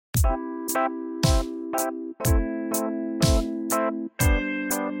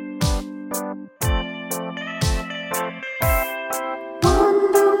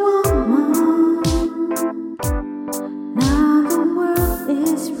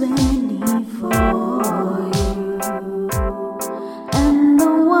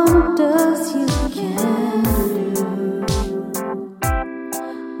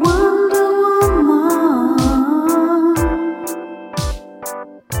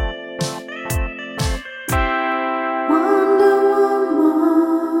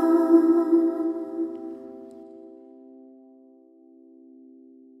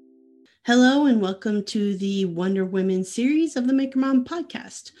Hello and welcome to the Wonder Women series of the Maker Mom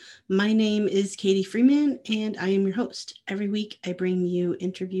podcast. My name is Katie Freeman and I am your host. Every week I bring you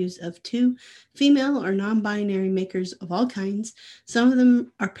interviews of two female or non-binary makers of all kinds. Some of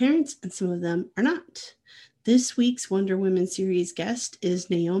them are parents and some of them are not. This week's Wonder Women series guest is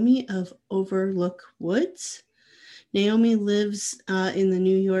Naomi of Overlook Woods. Naomi lives in the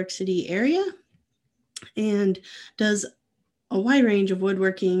New York City area and does a wide range of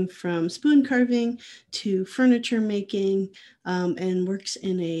woodworking from spoon carving to furniture making, and works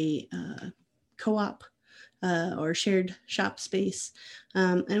in a co-op or shared shop space.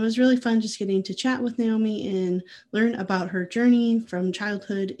 And it was really fun just getting to chat with Naomi and learn about her journey from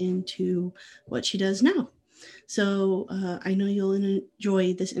childhood into what she does now. So I know you'll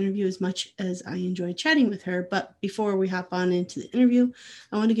enjoy this interview as much as I enjoyed chatting with her. But before we hop on into the interview,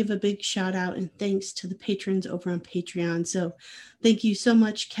 I want to give a big shout out and thanks to the patrons over on Patreon. So thank you so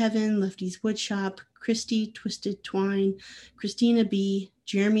much, Kevin, Lefty's Woodshop, Christy, Twisted Twine, Christina B,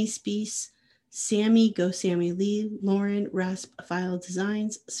 Jeremy Speece, Sammy, Go Sammy Lee, Lauren, Rasp File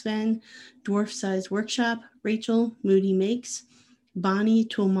Designs, Sven, Dwarf Size Workshop, Rachel, Moody Makes, Bonnie,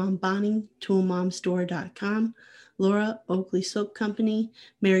 Toolmom Bonnie, toolmomstore.com, Laura, Oakley Soap Company,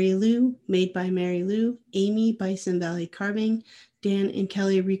 Mary Lou, Made by Mary Lou, Amy, Bison Valley Carving, Dan and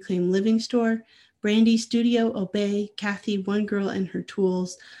Kelly Reclaim Living Store, Brandy Studio, Obey, Kathy, One Girl and Her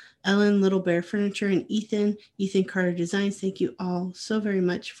Tools, Ellen, Little Bear Furniture, and Ethan Carter Designs. Thank you all so very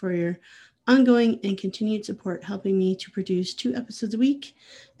much for your ongoing and continued support, helping me to produce 2 episodes a week,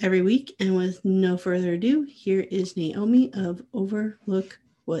 every week. And with no further ado, here is Naomi of Overlook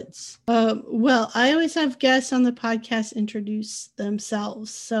Woods. Well, I always have guests on the podcast introduce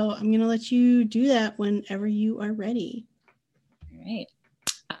themselves, so I'm going to let you do that whenever you are ready. All right.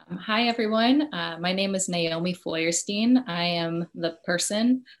 Hi, everyone. My name is Naomi Feuerstein. I am the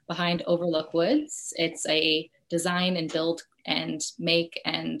person behind Overlook Woods. It's a design and build and make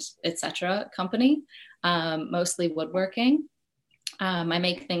and etc. company, mostly woodworking. I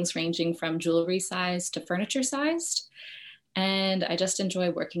make things ranging from jewelry sized to furniture sized, and I just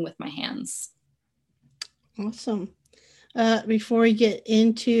enjoy working with my hands. Awesome. Before we get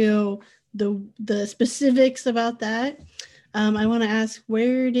into the specifics about that, I want to ask,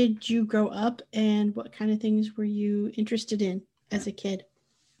 where did you grow up and what kind of things were you interested in as a kid?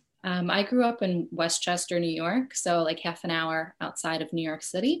 I grew up in Westchester, New York, so like half an hour outside of New York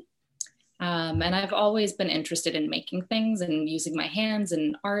City. And I've always been interested in making things and using my hands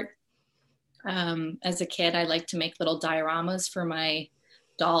and art. As a kid, I liked to make little dioramas for my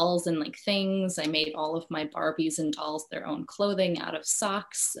dolls and like things. I made all of my Barbies and dolls their own clothing out of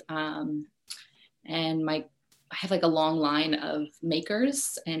socks. And I have like a long line of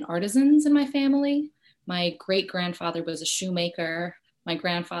makers and artisans in my family. My great-grandfather was a shoemaker. My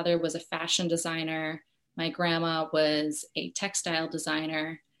grandfather was a fashion designer. My grandma was a textile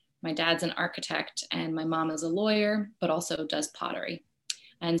designer. My dad's an architect, and my mom is a lawyer, but also does pottery.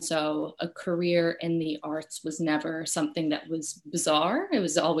 And so a career in the arts was never something that was bizarre. It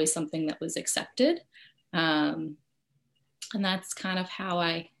was always something that was accepted. And that's kind of how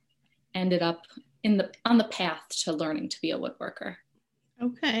I ended up on the path to learning to be a woodworker.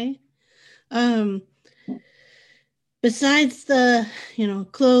 Okay. Besides the,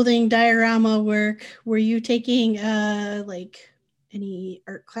 clothing diorama work, were you taking like any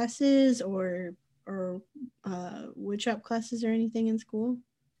art classes or woodshop classes or anything in school?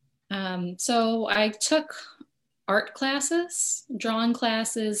 So I took art classes, drawing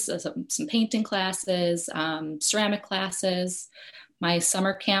classes, some painting classes, ceramic classes. My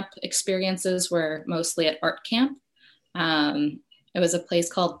summer camp experiences were mostly at art camp. It was a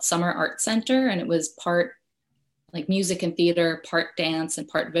place called Summer Art Center, and it was part like music and theater, part dance, and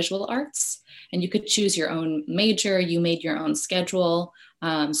part visual arts. And you could choose your own major. You made your own schedule.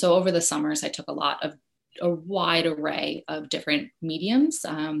 So over the summers, I took a wide array of different mediums.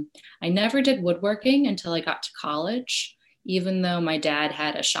 I never did woodworking until I got to college, even though my dad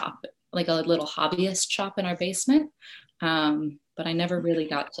had a shop, like a little hobbyist shop in our basement. but I never really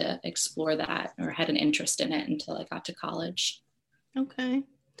got to explore that or had an interest in it until I got to college. Okay.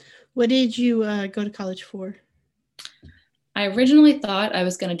 What did you go to college for? I originally thought I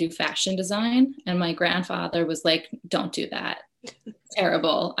was going to do fashion design, and my grandfather was like, don't do that.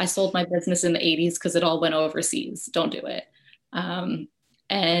 Terrible. I sold my business in the 80s because it all went overseas. Don't do it. Um,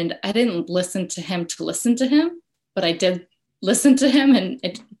 and I didn't listen to him, but I did listen to him, and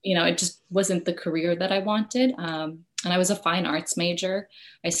it just wasn't the career that I wanted. And I was a fine arts major.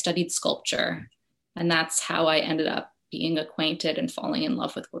 I studied sculpture, and that's how I ended up being acquainted and falling in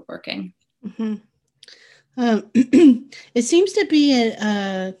love with woodworking. Mm-hmm. It seems to be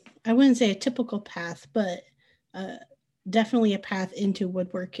I wouldn't say a typical path, but definitely a path into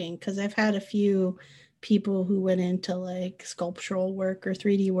woodworking, because I've had a few people who went into like sculptural work or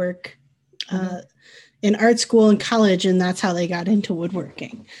 3D work in art school and college, and that's how they got into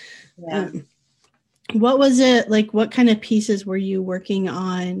woodworking. Yeah. What was it like? What kind of pieces were you working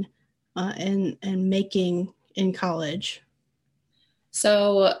on and making in college?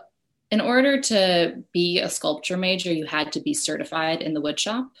 So in order to be a sculpture major, you had to be certified in the wood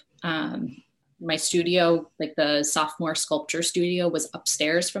shop. My studio, like the sophomore sculpture studio, was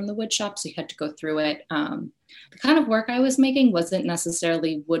upstairs from the wood shop, so you had to go through it. The kind of work I was making wasn't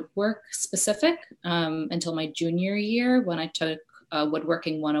necessarily woodwork specific until my junior year when I took a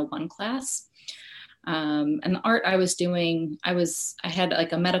woodworking 101 class. And the art I was doing, I had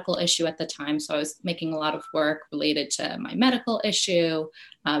like a medical issue at the time. So I was making a lot of work related to my medical issue,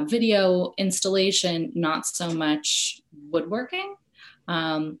 video installation, not so much woodworking.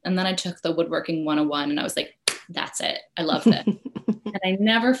 And then I took the woodworking 101 and I was like, that's it. I love this. And I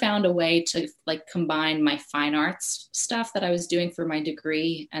never found a way to like combine my fine arts stuff that I was doing for my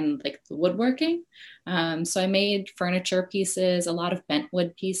degree and like the woodworking. So I made furniture pieces, a lot of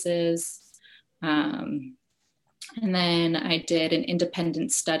bentwood pieces. And then I did an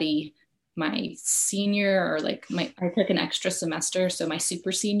independent study my senior, I took an extra semester, so my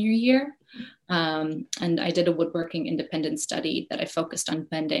super senior year. And I did a woodworking independent study that I focused on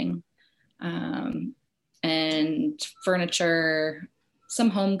bending and furniture, some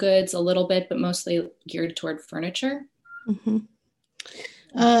home goods a little bit, but mostly geared toward furniture. Mm-hmm.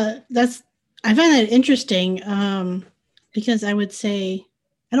 I find that interesting because I would say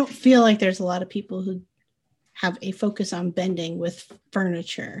I don't feel like there's a lot of people who have a focus on bending with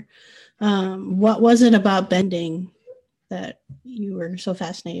furniture. What was it about bending that you were so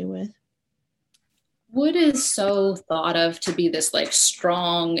fascinated with? Wood is so thought of to be this like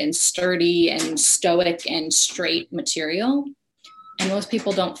strong and sturdy and stoic and straight material. And most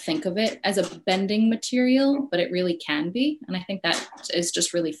people don't think of it as a bending material, but it really can be. And I think that is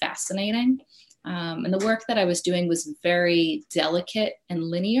just really fascinating. And the work that I was doing was very delicate and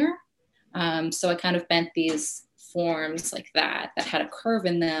linear. So I kind of bent these forms like that had a curve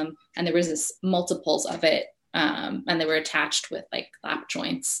in them, and there was this multiples of it. And they were attached with like lap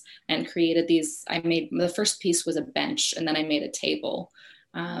joints, and created these. The first piece was a bench, and then I made a table.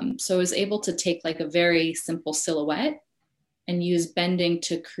 So I was able to take like a very simple silhouette and use bending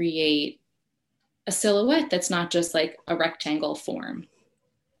to create a silhouette that's not just like a rectangle form.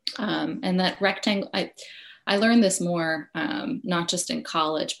 And that rectangle, I learned this more, not just in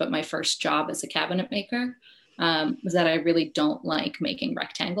college, but my first job as a cabinet maker, was that I really don't like making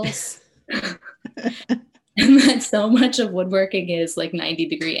rectangles. And that so much of woodworking is like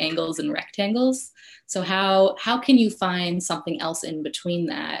 90-degree angles and rectangles. So how can you find something else in between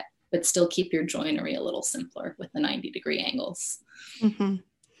that, but still keep your joinery a little simpler with the 90-degree angles? Mm-hmm.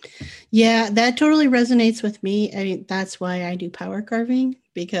 Yeah, that totally resonates with me. I mean, that's why I do power carving,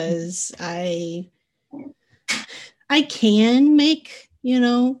 because I can make,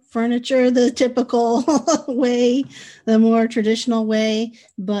 furniture the typical way, the more traditional way.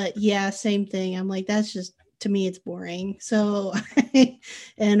 But yeah, same thing. I'm like, that's just, to me, it's boring. So,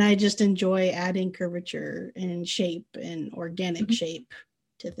 and I just enjoy adding curvature and shape and organic shape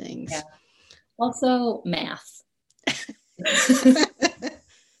to things. Yeah. Also, math.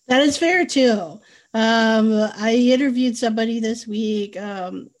 That is fair too. I interviewed somebody this week,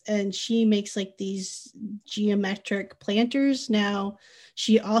 and she makes like these geometric planters. Now,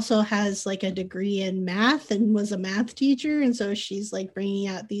 she also has like a degree in math and was a math teacher, and so she's like bringing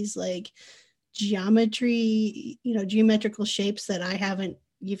out these like geometrical shapes that I haven't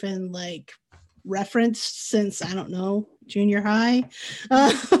even like referenced since, I don't know, junior high.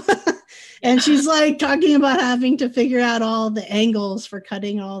 And she's like talking about having to figure out all the angles for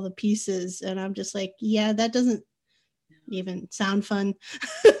cutting all the pieces. And I'm just like, yeah, that doesn't even sound fun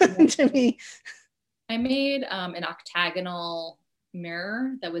to me. I made an octagonal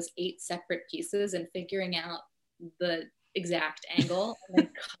mirror that was 8 separate pieces, and figuring out the exact angle and then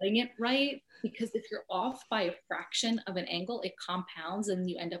cutting it right, because if you're off by a fraction of an angle, it compounds and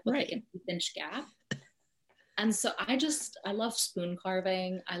you end up with like an 1/8 gap. And so I love spoon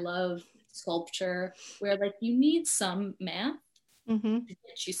carving. I love sculpture, where like you need some math to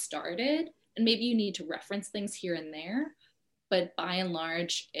get you started. And maybe you need to reference things here and there. But by and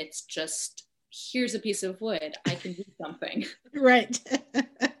large, it's just, here's a piece of wood. I can do something. Right.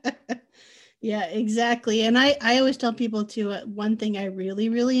 Yeah, exactly. And I always tell people too, one thing I really,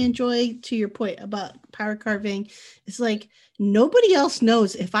 really enjoy, to your point about power carving, is like nobody else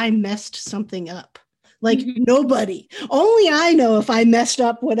knows if I messed something up. Like nobody. Only I know if I messed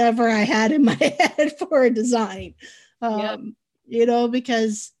up whatever I had in my head for a design. You know,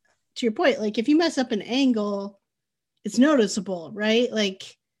 because to your point, like if you mess up an angle, it's noticeable, right?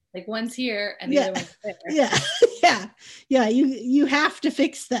 Like one's here and the other one's there. Yeah. You have to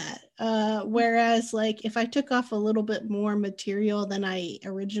fix that. Whereas like if I took off a little bit more material than I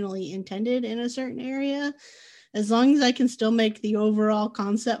originally intended in a certain area, as long as I can still make the overall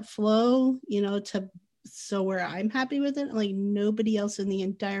concept flow, you know, so where I'm happy with it, like nobody else in the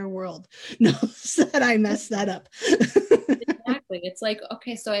entire world knows that I messed that up. Exactly. It's like,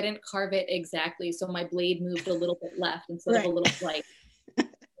 okay, so I didn't carve it exactly, so my blade moved a little bit left instead of a little right.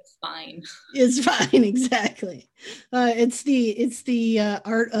 It's fine. It's fine, exactly. It's the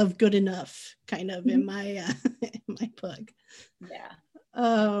art of good enough, kind of in my book. Yeah.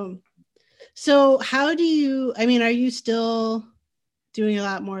 So how do you? I mean, are you still doing a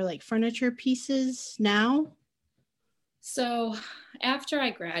lot more like furniture pieces now? So after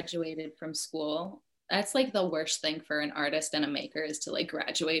I graduated from school, that's like the worst thing for an artist and a maker, is to like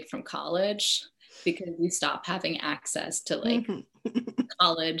graduate from college, because you stop having access to like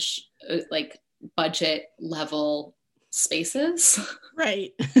college, like budget level spaces.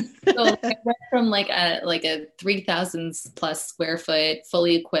 Right. So I went from like a 3,000 plus square foot,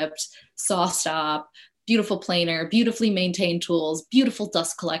 fully equipped saw stop, beautiful planer, beautifully maintained tools, beautiful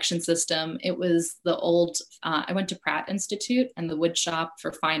dust collection system. It was the old, I went to Pratt Institute and the wood shop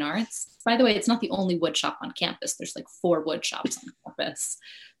for fine arts. By the way, it's not the only wood shop on campus. There's like 4 wood shops on campus.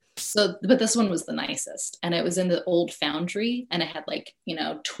 So, but this one was the nicest. And it was in the old foundry, and it had like,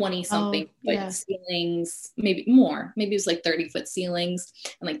 20 something foot ceilings, maybe more, maybe it was like 30-foot ceilings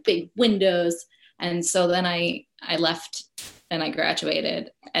and like big windows. And so then I left and I graduated,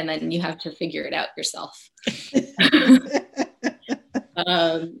 and then you have to figure it out yourself.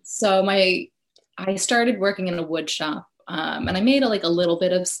 So I started working in a wood shop, and I made a little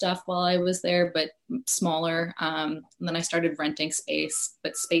bit of stuff while I was there, but smaller. And then I started renting space,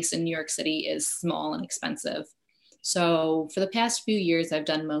 but space in New York City is small and expensive. So for the past few years, I've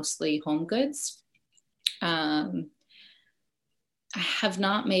done mostly home goods. I have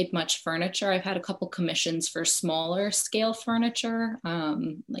not made much furniture. I've had a couple commissions for smaller scale furniture,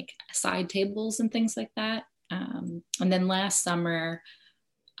 like side tables and things like that. And then last summer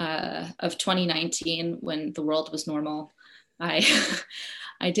of 2019, when the world was normal,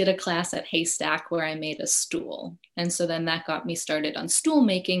 I did a class at Haystack where I made a stool. And so then that got me started on stool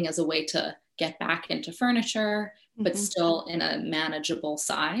making as a way to get back into furniture, but still in a manageable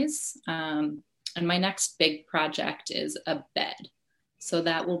size. And my next big project is a bed. So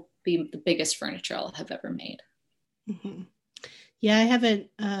that will be the biggest furniture I'll have ever made. Yeah, I haven't.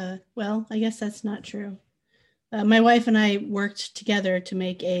 Well, I guess that's not true. My wife and I worked together to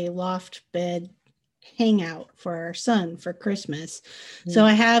make a loft bed hangout for our son for Christmas. So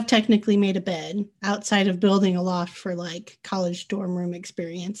I have technically made a bed outside of building a loft for like college dorm room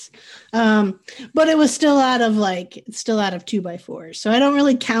experience. But it was still out of 2x4s. So I don't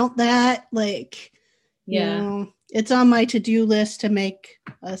really count that. Like, it's on my to-do list to make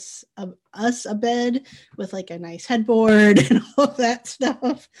us a bed with like a nice headboard and all that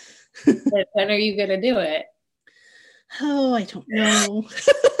stuff. When are you going to do it? Oh, I don't know.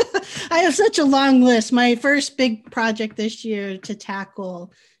 I have such a long list. My first big project this year to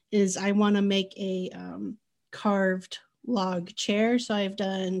tackle is I want to make a carved log chair. So I've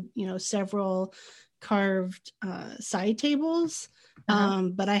done, several carved side tables,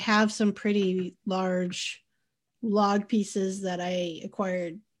 but I have some pretty large log pieces that I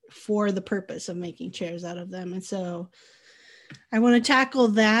acquired for the purpose of making chairs out of them. And so I want to tackle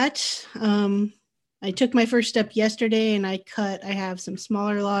that. I took my first step yesterday and I have some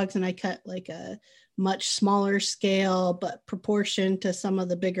smaller logs and I cut like a much smaller scale, but proportioned to some of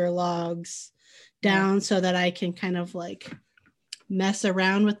the bigger logs down so that I can kind of like mess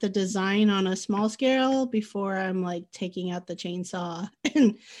around with the design on a small scale before I'm like taking out the chainsaw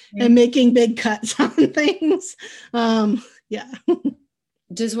and making big cuts on things.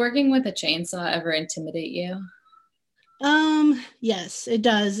 Does working with a chainsaw ever intimidate you? Yes, it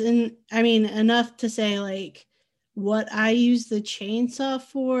does. And I mean, enough to say like what I use the chainsaw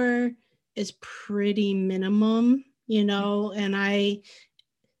for is pretty minimum, and I'm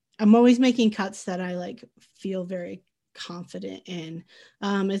always making cuts that I like feel very confident in.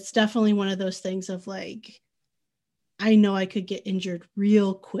 It's definitely one of those things of like, I know I could get injured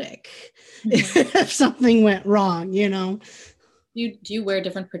real quick if something went wrong. Do you wear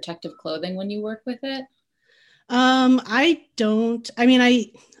different protective clothing when you work with it? I don't. I mean,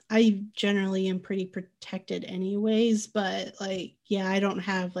 I generally am pretty protected anyways, but like, yeah, I don't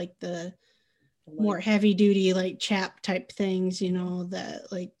have like the more heavy duty like chap type things, that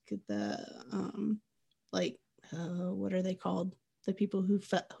like the like what are they called? The people who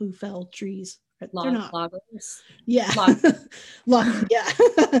fell trees. They're not loggers. Yeah. Yeah.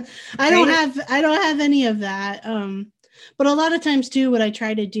 I don't have any of that. But a lot of times too, what I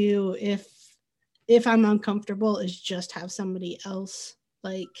try to do if I'm uncomfortable is just have somebody else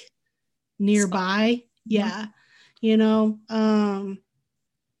like nearby. Yeah.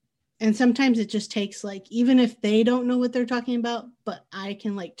 And sometimes it just takes like, even if they don't know what they're talking about, but I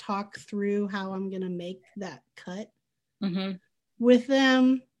can like talk through how I'm going to make that cut with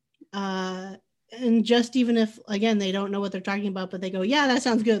them. And just even if, again, they don't know what they're talking about, but they go, yeah, that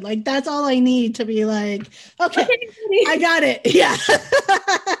sounds good. Like, that's all I need to be like, okay, I got it. Yeah.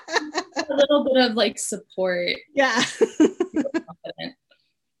 A little bit of like support. Yeah.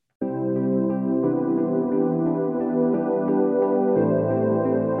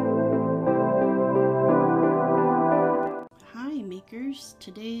 Hi, makers.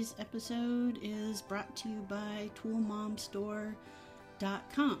 Today's episode is brought to you by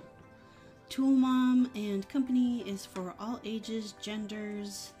ToolMomStore.com. Tool Mom and Company is for all ages,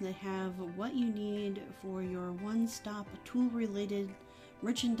 genders. They have what you need for your one-stop tool-related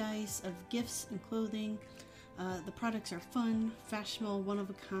merchandise of gifts and clothing. The products are fun, fashionable, one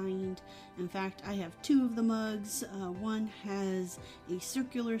of a kind. In fact, I have two of the mugs. One has a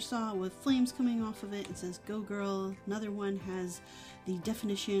circular saw with flames coming off of it. It says "Go Girl." Another one has the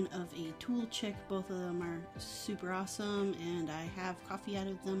definition of a tool chick. Both of them are super awesome, and I have coffee out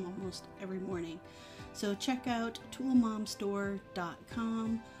of them almost every morning. So check out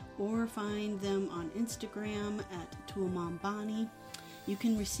toolmomstore.com or find them on Instagram at toolmombonnie. You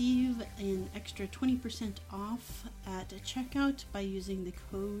can receive an extra 20% off at checkout by using the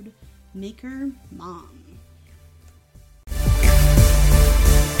code MAKERMOM.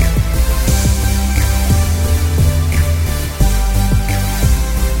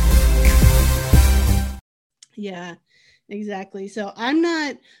 Yeah, exactly. So I've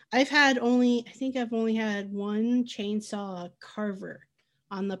only had one chainsaw carver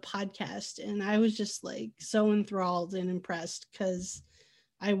on the podcast, and I was just like so enthralled and impressed because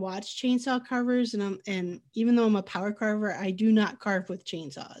I watch chainsaw carvers, and even though I'm a power carver, I do not carve with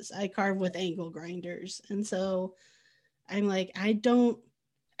chainsaws. I carve with angle grinders. And so I'm like, I don't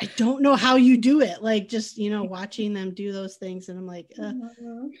know how you do it. Like, just, watching them do those things. And I'm like,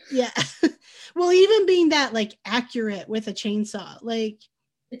 yeah. Well, even being that like accurate with a chainsaw, like,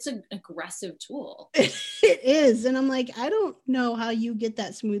 it's an aggressive tool. It is. And I'm like, I don't know how you get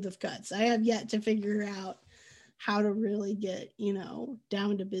that smooth of cuts. I have yet to figure out how to really get,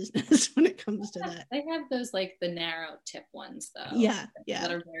 down to business when it comes to that. They have those like the narrow tip ones though. Yeah.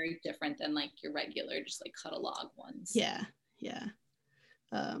 That are very different than like your regular, just like cut a log ones. Yeah.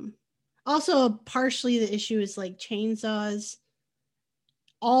 Also, partially the issue is like chainsaws.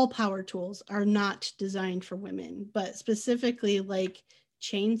 All power tools are not designed for women, but specifically like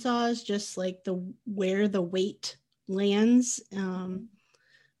chainsaws, just like where the weight lands on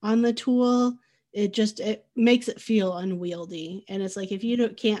the tool, it makes it feel unwieldy. And it's like, if you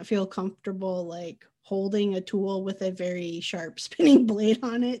can't feel comfortable like holding a tool with a very sharp spinning blade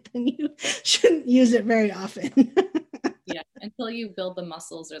on it, then you shouldn't use it very often. Yeah, until you build the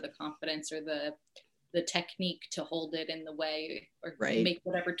muscles or the confidence or the technique to hold it in the way, or make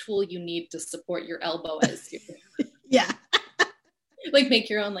whatever tool you need to support your elbow as you yeah, like make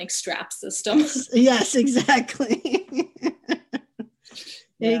your own like strap system. Yes, exactly.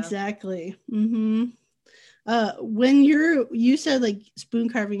 Yeah. Exactly. When you said like spoon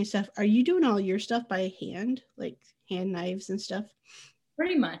carving and stuff, are you doing all your stuff by hand, like hand knives and stuff?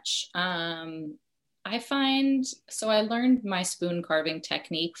 Pretty much. I learned my spoon carving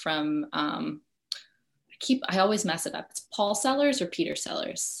technique from I always mess it up. It's Paul Sellers or Peter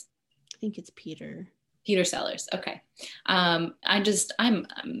Sellers? I think it's Peter Sellers. Okay. I'm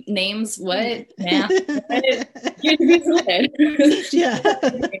names, what? Math? Yeah.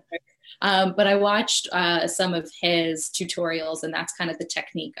 But I watched some of his tutorials, and that's kind of the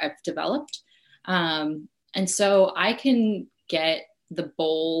technique I've developed. And so I can get the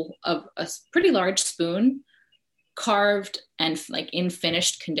bowl of a pretty large spoon carved and like in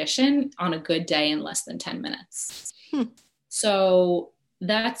finished condition on a good day in less than 10 minutes. So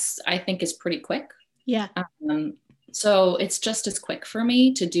that's, I think, is pretty quick. Yeah. So it's just as quick for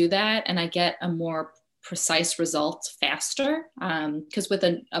me to do that, and I get a more precise result faster. Because with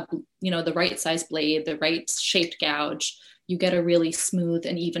the right size blade, the right shaped gouge, you get a really smooth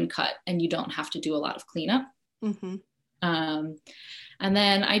and even cut, and you don't have to do a lot of cleanup. Mm-hmm. And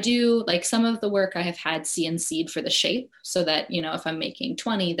then I do like some of the work I have had CNC'd for the shape, so that, if I'm making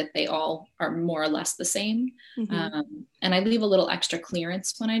 20, that they all are more or less the same. Mm-hmm. And I leave a little extra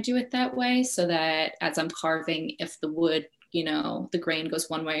clearance when I do it that way, so that as I'm carving, if the wood, the grain goes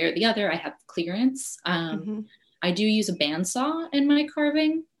one way or the other, I have clearance. Mm-hmm. I do use a bandsaw in my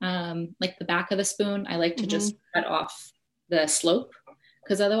carving, like the back of the spoon. I like to just cut off the slope,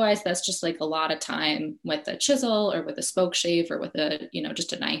 because otherwise that's just like a lot of time with a chisel or with a spoke shave or with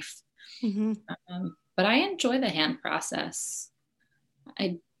just a knife. Mm-hmm. But I enjoy the hand process.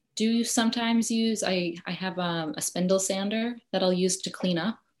 I do sometimes I have a spindle sander that I'll use to clean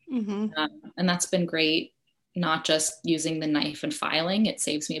up. Mm-hmm. And that's been great, not just using the knife and filing. It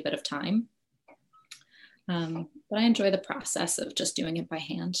saves me a bit of time. But I enjoy the process of just doing it by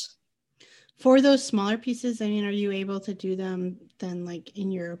hand. For those smaller pieces, I mean, are you able to do them then like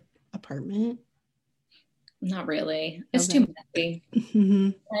in your apartment? Not really. It's too messy. Mm-hmm.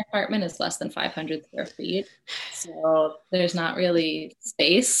 My apartment is less than 500 square feet, so there's not really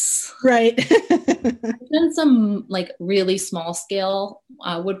space. Right. I've done some like really small scale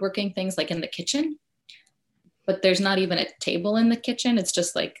woodworking things like in the kitchen, but there's not even a table in the kitchen. It's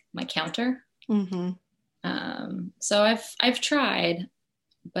just like my counter. Mm-hmm. So I've tried,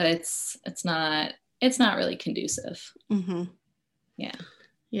 but it's not really conducive. Mm-hmm.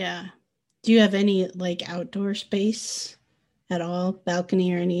 Yeah. Do you have any like outdoor space at all,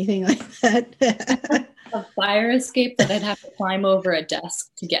 balcony or anything like that? A fire escape that I'd have to climb over a desk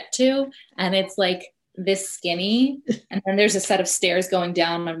to get to, and it's like this skinny, and then there's a set of stairs going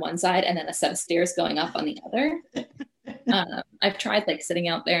down on one side and then a set of stairs going up on the other. I've tried like sitting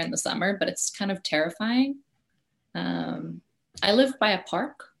out there in the summer, but it's kind of terrifying. I live by a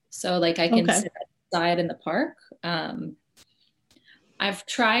park, so like I can sit outside in the park. I've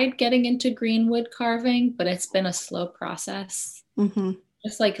tried getting into greenwood carving, but it's been a slow process. Mm-hmm.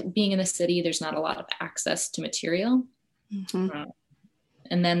 Just like being in the city, there's not a lot of access to material. Mm-hmm.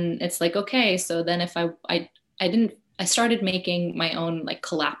 And then it's like, okay, so then if I started making my own like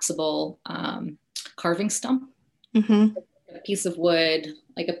collapsible carving stump. Mm-hmm. A piece of wood,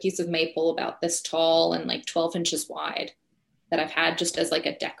 like a piece of maple about this tall and like 12 inches wide, that I've had just as like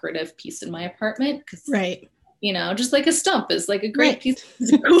a decorative piece in my apartment. Right. Just like a stump is like a great piece of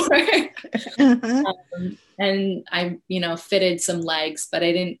decor. Uh-huh. And I, fitted some legs, but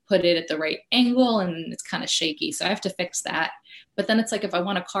I didn't put it at the right angle, and it's kind of shaky. So I have to fix that. But then it's like, if I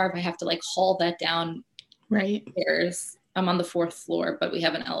want to carve, I have to like haul that down. Right. Stairs. I'm on the 4th floor, but we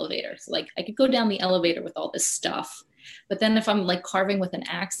have an elevator. So like I could go down the elevator with all this stuff. But then if I'm like carving with an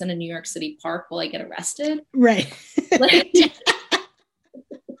axe in a New York City park, will I get arrested? Right. Will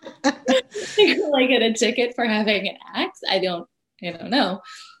I get a ticket for having an axe? I don't know.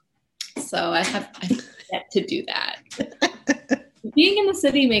 So I have yet to do that. Being in the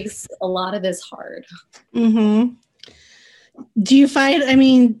city makes a lot of this hard. Mm-hmm. Do you find,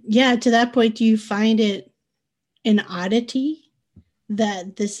 to that point, do you find it an oddity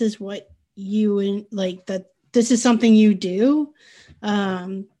that this is what you like, that this is something you do,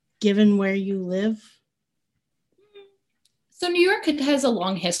 given where you live? So New York has a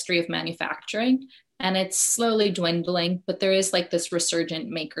long history of manufacturing, and it's slowly dwindling, but there is like this resurgent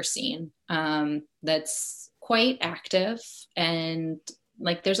maker scene that's quite active. And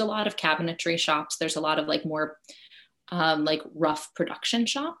like there's a lot of cabinetry shops. There's a lot of like more like rough production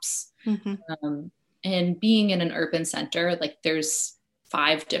shops. Mm-hmm. And being in an urban center, like there's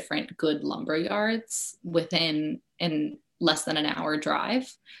 5 different good lumber yards within less than an hour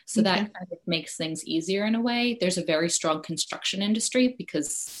drive. So that kind of makes things easier in a way. There's a very strong construction industry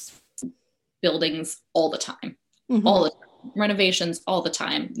because buildings all the time, all the time, renovations all the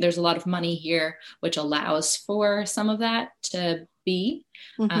time. There's a lot of money here, which allows for some of that to be.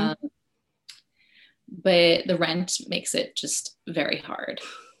 But the rent makes it just very hard.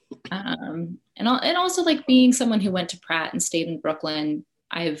 And also like being someone who went to Pratt and stayed in Brooklyn,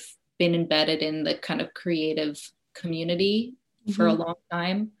 I've been embedded in the kind of creative community for a long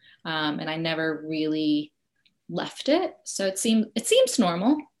time. And I never really left it. So it seems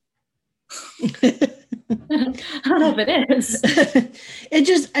normal. I don't know if it is. It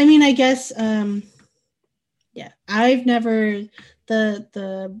just, I guess, Yeah, I've never,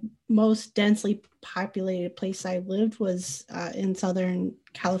 the most densely populated place I lived was in Southern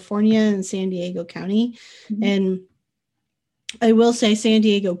California in San Diego County. Mm-hmm. And I will say San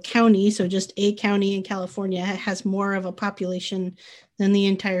Diego County, so just a county in California, has more of a population than the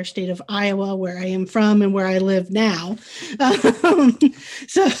entire state of Iowa, where I am from and where I live now.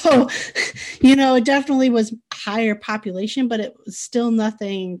 So, it definitely was higher population, but it was still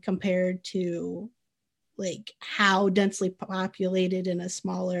nothing compared to like how densely populated in a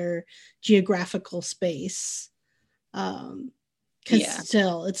smaller geographical space. Because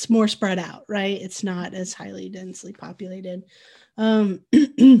still it's more spread out, right? It's not as highly densely populated. So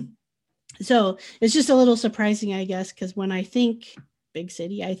it's just a little surprising, I guess, because when I think big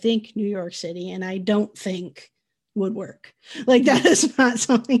city, I think New York City, and I don't think woodwork. Like that is not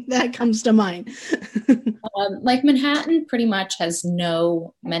something that comes to mind. Like Manhattan pretty much has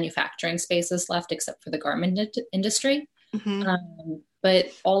no manufacturing spaces left except for the garment industry. Mm-hmm. But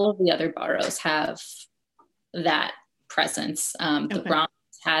all of the other boroughs have that presence. The Bronx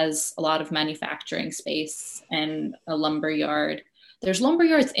has a lot of manufacturing space and a lumber yard. There's lumber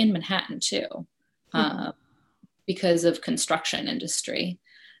yards in Manhattan too, because of construction industry.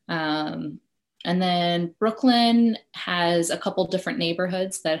 And then Brooklyn has a couple different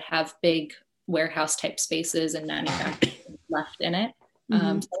neighborhoods that have big warehouse type spaces and manufacturing left in it.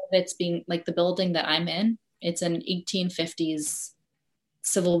 Some of it's being like the building that I'm in. It's an 1850s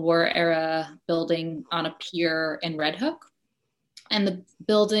Civil War era building on a pier in Red Hook. And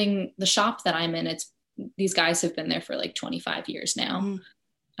the shop that I'm in, these guys have been there for like 25 years now.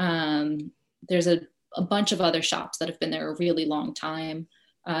 There's a bunch of other shops that have been there a really long time.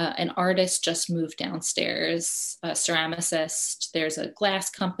 An artist just moved downstairs, a ceramicist. There's a glass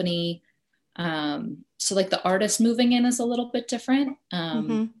company. So like the artist moving in is a little bit different.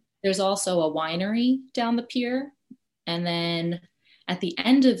 There's also a winery down the pier. And then at the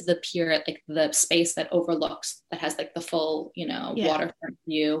end of the pier, at like the space that has like the full, waterfront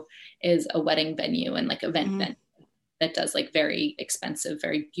view, is a wedding venue and like event venue that does like very expensive,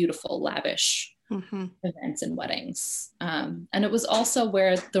 very beautiful, lavish events and weddings. And it was also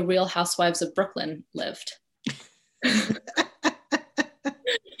where the Real Housewives of Brooklyn lived.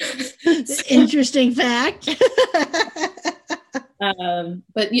 Interesting fact.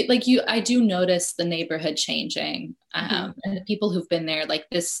 But I do notice the neighborhood changing, and the people who've been there, like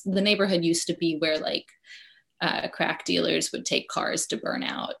the neighborhood used to be where like crack dealers would take cars to burn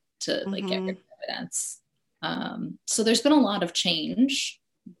out to like get rid of evidence. So there's been a lot of change,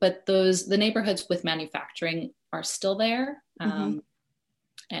 but the neighborhoods with manufacturing are still there, and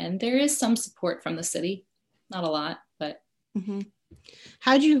there is some support from the city, not a lot, but.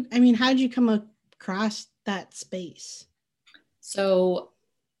 How'd you come across that space? So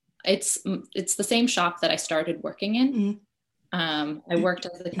it's the same shop that I started working in. I worked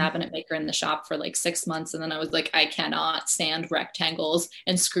as a cabinet maker in the shop for like 6 months. And then I was like, I cannot sand rectangles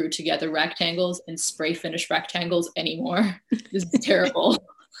and screw together rectangles and spray finish rectangles anymore. This is terrible.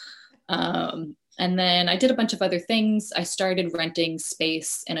 And then I did a bunch of other things. I started renting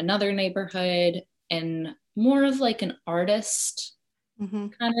space in another neighborhood in more of like an artist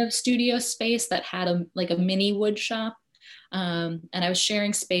kind of studio space that had a mini wood shop. And I was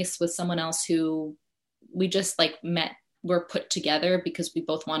sharing space with someone else who we just like were put together because we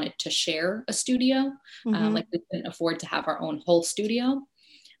both wanted to share a studio. Like we couldn't afford to have our own whole studio.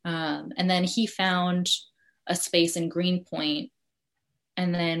 And then he found a space in Greenpoint,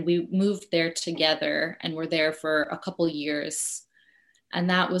 and then we moved there together and were there for a couple years. And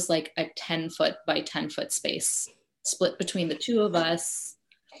that was like a 10-foot by 10-foot space split between the two of us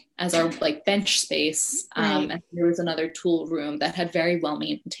as our like bench space. And there was another tool room that had very well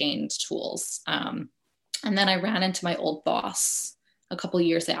maintained tools. And then I ran into my old boss a couple of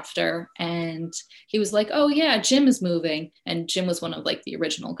years after, and he was like, oh yeah, Jim is moving. And Jim was one of like the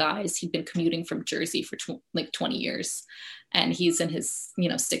original guys. He'd been commuting from Jersey for 20 years. And he's in his,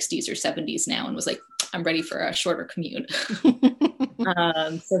 60s or 70s now, and was like, I'm ready for a shorter commute.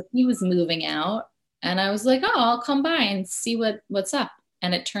 So he was moving out, and I was like, oh, I'll come by and see what's up.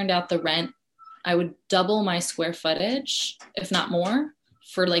 And it turned out the rent, I would double my square footage, if not more,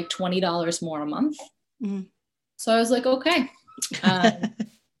 for like $20 more a month. So I was like, okay.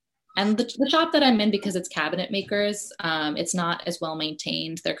 And the shop that I'm in, because it's cabinet makers, it's not as well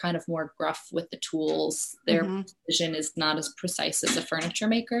maintained. They're kind of more gruff with the tools. Their precision is not as precise as the furniture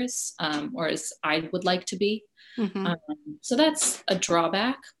makers, or as I would like to be. So that's a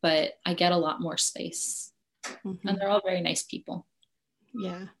drawback, but I get a lot more space. And they're all very nice people.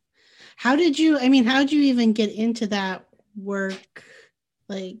 Yeah. How did you even get into that work,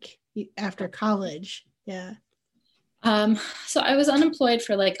 like after college? Yeah. So I was unemployed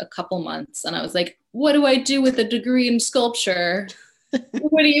for like a couple months, and I was like, what do I do with a degree in sculpture?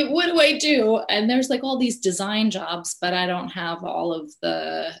 What do I do? And there's like all these design jobs, but I don't have all of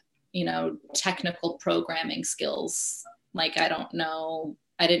the, technical programming skills. Like I didn't know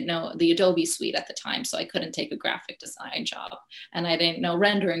the Adobe suite at the time, so I couldn't take a graphic design job. And I didn't know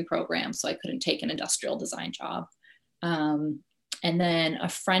rendering programs, so I couldn't take an industrial design job. Um, and then a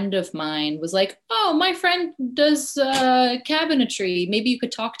friend of mine was like, oh, my friend does cabinetry. Maybe you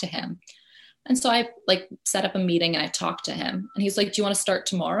could talk to him. And so I like set up a meeting and I talked to him. And he's like, do you want to start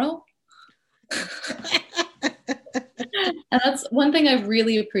tomorrow? And that's one thing I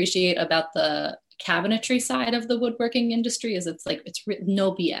really appreciate about the cabinetry side of the woodworking industry is it's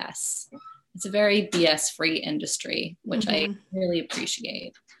no BS. It's a very BS free industry, which I really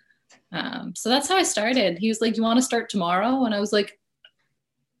appreciate. So that's how I started. He was like, you want to start tomorrow? And I was like,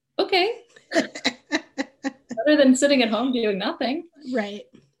 okay. Better than sitting at home doing nothing. Right.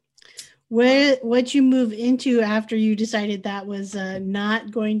 What'd you move into after you decided that was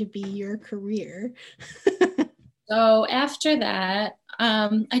not going to be your career? So after that,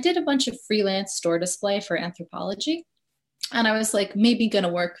 I did a bunch of freelance store display for Anthropologie. And I was like, maybe going to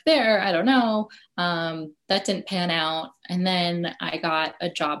work there. I don't know. That didn't pan out. And then I got a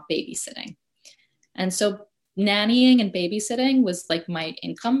job babysitting. And so nannying and babysitting was like my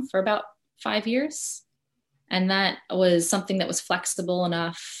income for about 5 years. And that was something that was flexible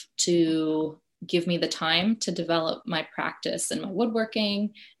enough to give me the time to develop my practice and my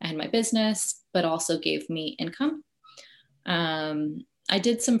woodworking and my business, but also gave me income. I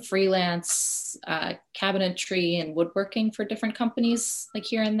did some freelance cabinetry and woodworking for different companies, like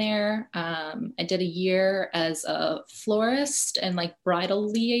here and there. I did a year as a florist and like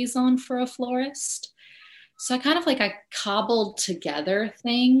bridal liaison for a florist. So I cobbled together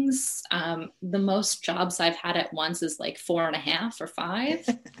things. The most jobs I've had at once is like 4.5 or 5.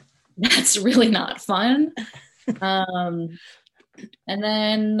 That's really not fun. And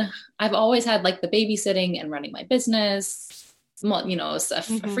then I've always had like the babysitting and running my business, a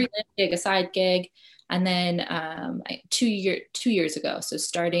freelance gig, a side gig. And then 2 years ago, so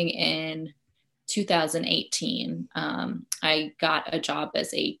starting in 2018, I got a job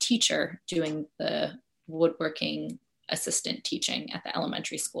as a teacher doing the woodworking assistant teaching at the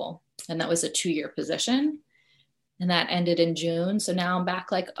elementary school. And that was a 2-year position. And that ended in June. So now I'm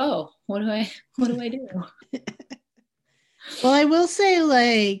back like, oh, what do I do? Well, I will say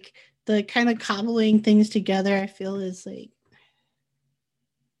like the kind of cobbling things together, I feel is like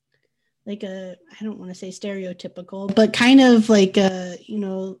I don't want to say stereotypical, but kind of like a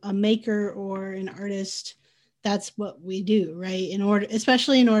maker or an artist. That's what we do, right?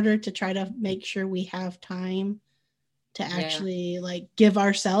 Especially in order to try to make sure we have time to actually like give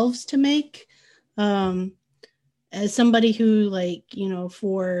ourselves to make. As somebody who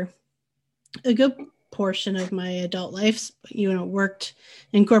for a good portion of my adult life, worked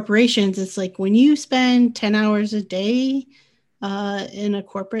in corporations, it's like when you spend 10 hours a day in a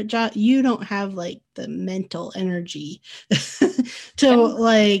corporate job, you don't have like the mental energy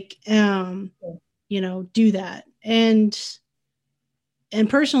to do that. And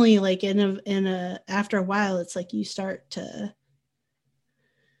personally, like after a while, it's like you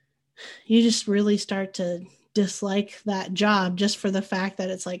just really start to dislike that job just for the fact that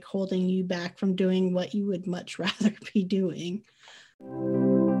it's like holding you back from doing what you would much rather be doing.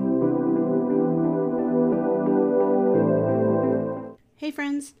 Hey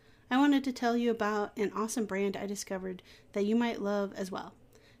friends, I wanted to tell you about an awesome brand I discovered that you might love as well.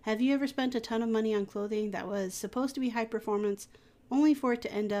 Have you ever spent a ton of money on clothing that was supposed to be high performance only for it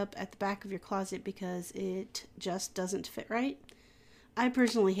to end up at the back of your closet because it just doesn't fit right? I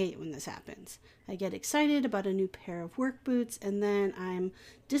personally hate when this happens. I get excited about a new pair of work boots and then I'm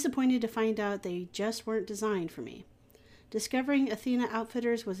disappointed to find out they just weren't designed for me. Discovering Athena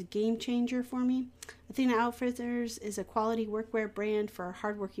Outfitters was a game changer for me. Athena Outfitters is a quality workwear brand for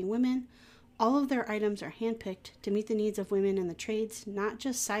hardworking women. All of their items are handpicked to meet the needs of women in the trades, not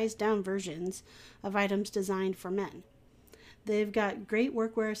just sized down versions of items designed for men. They've got great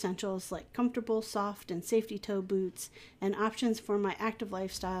workwear essentials like comfortable, soft, and safety toe boots, and options for my active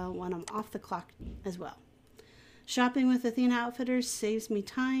lifestyle when I'm off the clock as well. Shopping with Athena Outfitters saves me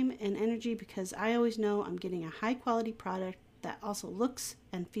time and energy because I always know I'm getting a high-quality product that also looks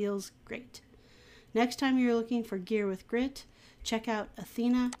and feels great. Next time you're looking for gear with grit, check out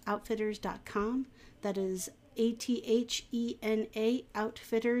AthenaOutfitters.com. That is ATHENA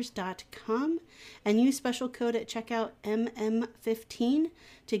outfitters.com, and use special code at checkout MM15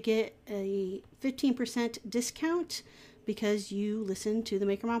 to get a 15% discount because you listen to the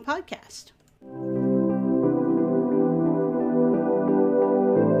Maker Mom podcast.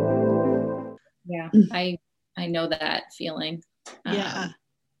 Yeah, I know that feeling. Yeah.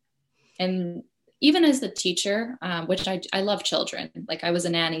 And even as the teacher, which I love children, like I was a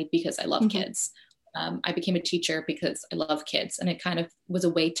nanny because I love kids. I became a teacher because I love kids. And it kind of was a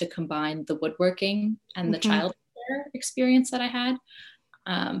way to combine the woodworking and the child care experience that I had.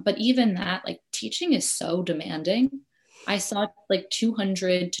 But even that, like teaching is so demanding. I saw like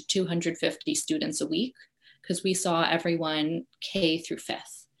 200 to 250 students a week because we saw everyone K through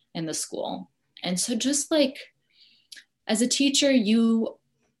fifth in the school. And so just like as a teacher, you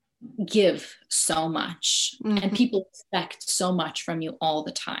give so much and people expect so much from you all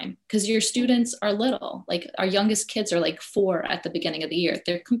the time because your students are little. Like our youngest kids are like 4 at the beginning of the year.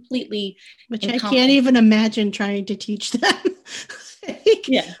 They're completely which I can't even imagine trying to teach them.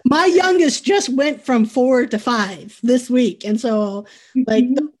 Yeah, my youngest just went from 4 to 5 this week, and so like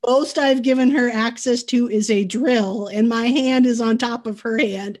the most I've given her access to is a drill, and my hand is on top of her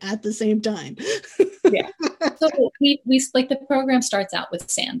hand at the same time. Yeah. So we like the program starts out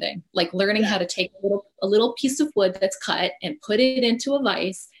with sanding, like learning how to take a little piece of wood that's cut and put it into a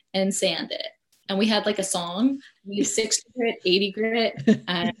vise and sand it. And we had like a song. We used 60 grit, 80 grit,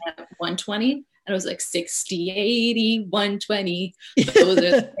 and 120. And it was like 60, 80, 120. Those are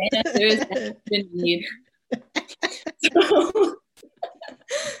the standards that you need. So,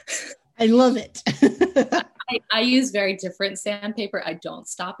 I love it. I use very different sandpaper. I don't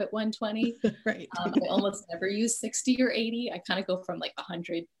stop at 120. Right. I almost never use 60 or 80. I kind of go from like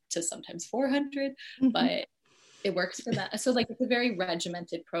 100 to sometimes 400, but it works for that. So like it's a very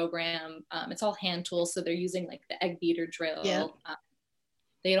regimented program. It's all hand tools. So they're using like the egg beater drill. Yeah.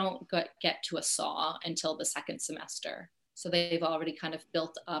 They don't get to a saw until the second semester. So they've already kind of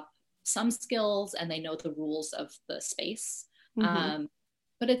built up some skills and they know the rules of the space.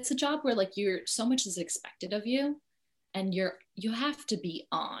 But it's a job where like so much is expected of you and you have to be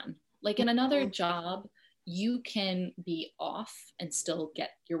on. Like in another job, you can be off and still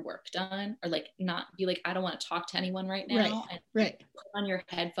get your work done, or like not be like, I don't want to talk to anyone right now, and put on your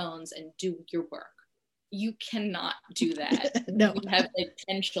headphones and do your work. You cannot do that. No. You have like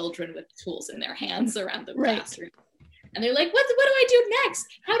 10 children with tools in their hands around the classroom. And they're like, what do I do next?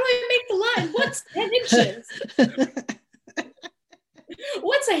 How do I make the line? What's 10 inches?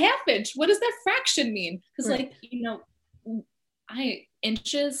 What's a half inch? What does that fraction mean? Because like, you know,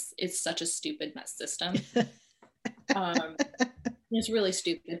 inches is such a stupid mess system. It's really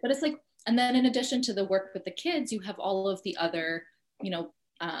stupid. But it's like, and then in addition to the work with the kids, you have all of the other, you know,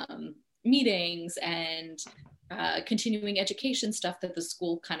 meetings and continuing education stuff that the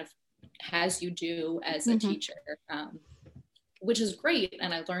school kind of has you do as a teacher, which is great.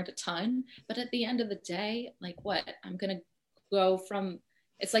 And I learned a ton. But at the end of the day, like I'm going to go from,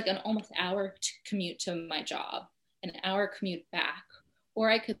 it's like an almost hour commute to my job, an hour commute back. Or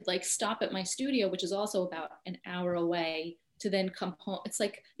I could like stop at my studio, which is also about an hour away, to then come home. It's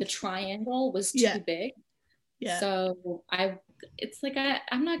like the triangle was too big. Yeah. So it's like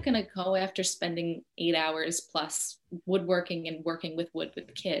I'm not gonna go after spending 8 hours plus woodworking and working with wood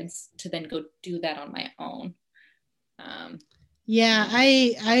with kids to then go do that on my own.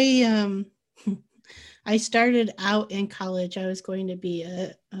 I started out in college. I was going to be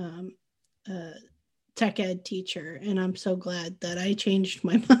a tech ed teacher, and I'm so glad that I changed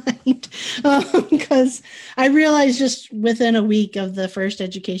my mind because I realized just within a week of the first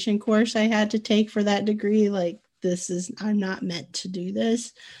education course I had to take for that degree, like I'm not meant to do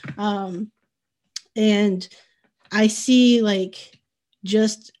this. And I see like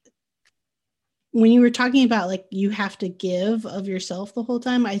just when you were talking about like you have to give of yourself the whole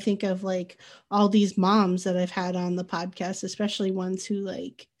time, I think of like all these moms that I've had on the podcast, especially ones who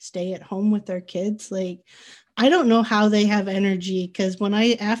like stay at home with their kids. Like, I don't know how they have energy, because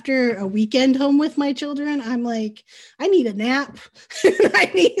after a weekend home with my children, I'm like, I need a nap.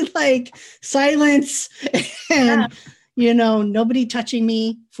 I need like silence and, you know, nobody touching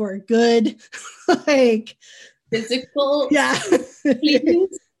me for good, like physical. Yeah.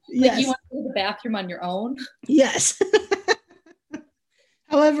 Like you want to go to the bathroom on your own? Yes.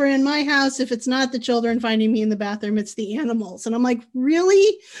 However, in my house, if it's not the children finding me in the bathroom, it's the animals. And I'm like,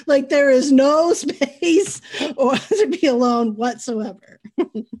 really? Like there is no space or to be alone whatsoever.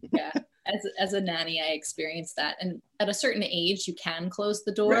 Yeah. As a nanny, I experienced that. And at a certain age, you can close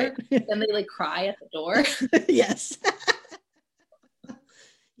the door. Then they like cry at the door. Yes.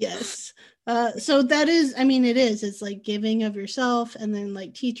 Yes. So that is, I mean, it's like giving of yourself, and then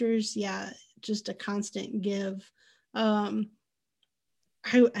like teachers, just a constant give. I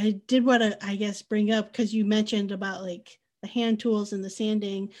did want to, I guess, bring up, because you mentioned about like the hand tools and the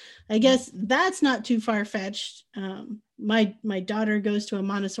sanding. I guess that's not too far-fetched. my daughter goes to a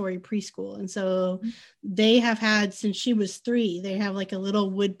Montessori preschool, and so they have had, since she was 3, they have like a little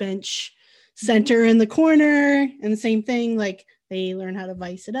wood bench center in the corner, and the same thing, like they learn how to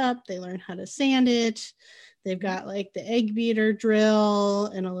vise it up, they learn how to sand it, they've got like the egg beater drill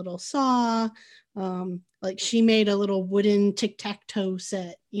and a little saw. Like she made a little wooden tic-tac-toe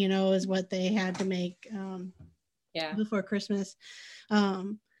set, is what they had to make before Christmas.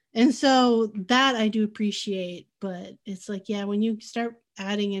 And so that I do appreciate, but it's like, yeah, when you start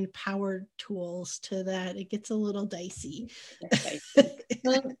adding in power tools to that, it gets a little dicey.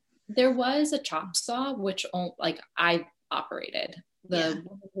 Well, there was a chop saw, which I operated. The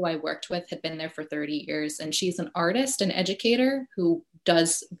woman who I worked with had been there for 30 years, and she's an artist and educator who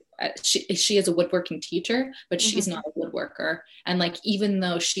does, she is a woodworking teacher, but she's not a woodworker. And like, even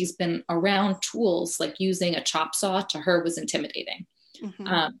though she's been around tools, like using a chop saw to her was intimidating.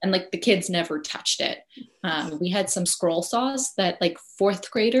 And like the kids never touched it. We had some scroll saws that like 4th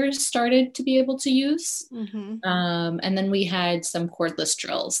graders started to be able to use. And then we had some cordless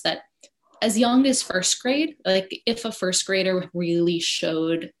drills that as young as 1st grade, like if a 1st grader really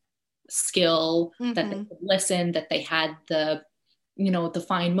showed skill, that they could listen, that they had the, the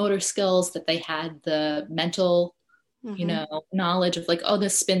fine motor skills, that they had the mental, knowledge of like, oh,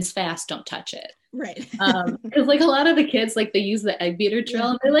 this spins fast, don't touch it. Right. Because like a lot of the kids, like they use the egg beater drill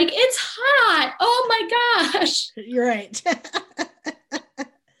and they're like, it's hot. Oh my gosh. You're right.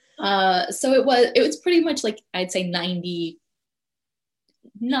 So it was pretty much like, I'd say 90%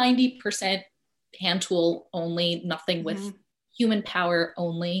 hand tool only, nothing with human power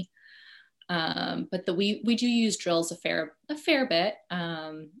only. But we do use drills a fair bit.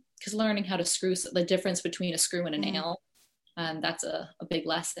 Because learning how to screw, the difference between a screw and a nail, that's a big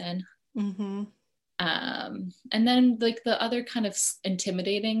lesson. And then like the other kind of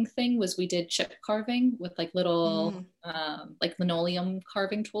intimidating thing was we did chip carving with like little like linoleum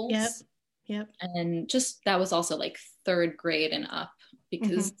carving tools. Yep. And just that was also like 3rd grade and up,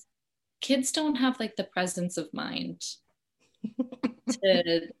 because kids don't have like the presence of mind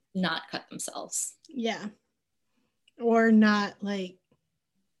to not cut themselves. Yeah. Or not like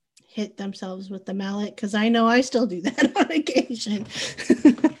hit themselves with the mallet, because I know I still do that on occasion.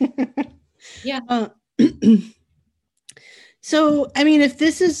 So I mean, if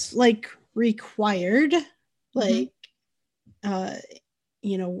this is like required, like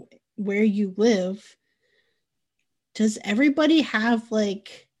where you live, does everybody have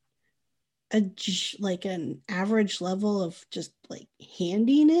like an average level of just like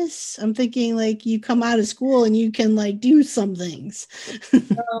handiness? I'm thinking like you come out of school and you can like do some things.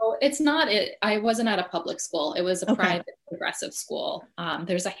 No, it's not it. I wasn't at a public school. It was a private progressive school.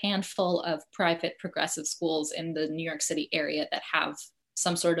 There's a handful of private progressive schools in the New York City area that have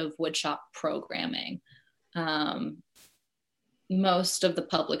some sort of woodshop programming. Most of the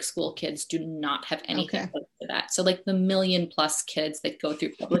public school kids do not have anything close to that. So like the 1 million+ kids that go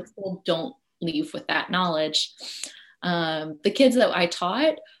through public school don't leave with that knowledge. The kids that I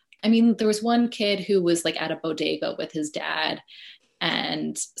taught, I mean, there was one kid who was like at a bodega with his dad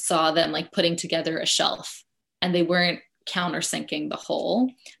and saw them like putting together a shelf, and they weren't countersinking the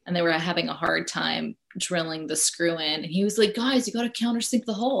hole, and they were having a hard time drilling the screw in. And he was like, guys, you got to countersink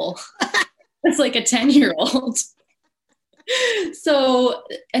the hole. It's like a 10-year-old. So,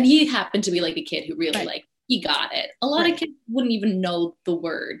 and he happened to be like a kid who really like, he got it. A lot of kids wouldn't even know the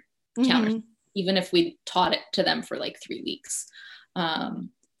word counter, even if we taught it to them for like 3 weeks.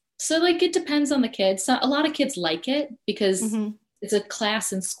 So like, it depends on the kids. So a lot of kids like it because it's a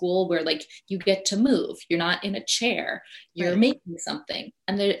class in school where like you get to move. You're not in a chair. You're making something.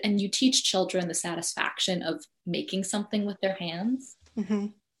 And you teach children the satisfaction of making something with their hands,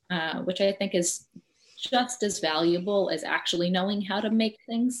 which I think is just as valuable as actually knowing how to make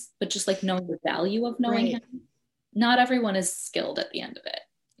things, but just like knowing the value of knowing how. Not everyone is skilled at the end of it.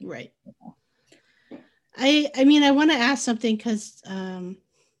 Right. I mean, I want to ask something because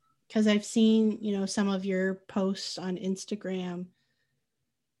I've seen, some of your posts on Instagram.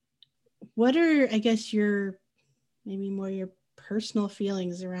 What are, I guess, your personal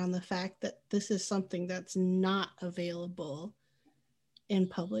feelings around the fact that this is something that's not available in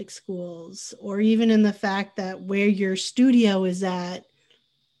public schools, or even in the fact that where your studio is at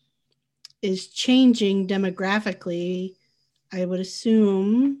is changing demographically, I would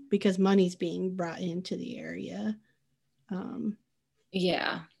assume, because money's being brought into the area.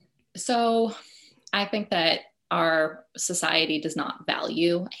 So I think that our society does not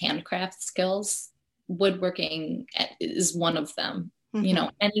value handcraft skills. Woodworking is one of them.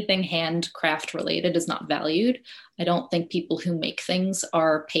 Anything handcraft related is not valued. I don't think people who make things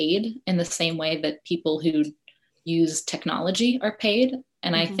are paid in the same way that people who use technology are paid.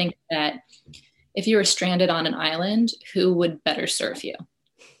 And I think that if you were stranded on an island, who would better serve you?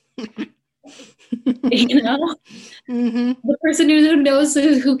 You know, the person who knows,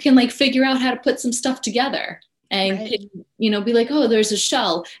 who can like figure out how to put some stuff together and can, you know, be like, oh, there's a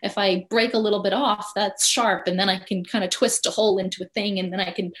shell. If I break a little bit off, that's sharp. And then I can kind of twist a hole into a thing. And then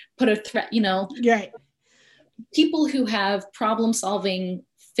I can put a thread, you know, people who have problem solving,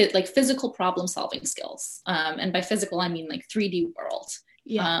 like physical problem solving skills. And by physical, I mean like 3D world.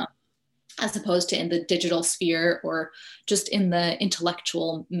 As opposed to in the digital sphere or just in the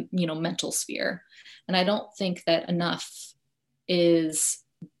intellectual, you know, mental sphere. And I don't think that enough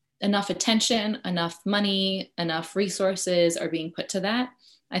attention, enough money, enough resources are being put to that.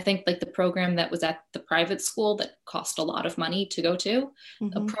 I think like the program that was at the private school that cost a lot of money to go to,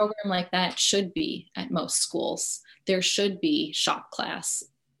 a program like that should be at most schools. There should be shop class.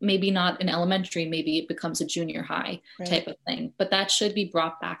 Maybe not in elementary, maybe it becomes a junior high type of thing, but that should be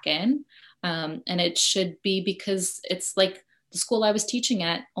brought back in. And it should be, because it's like the school I was teaching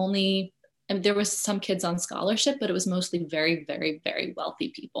at, only, and there was some kids on scholarship, but it was mostly very, very, very wealthy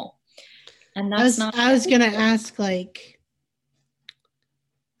people. And that's I was going to ask, like,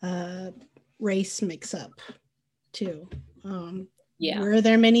 race mix up too. Were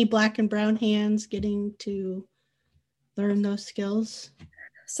there many Black and brown hands getting to learn those skills?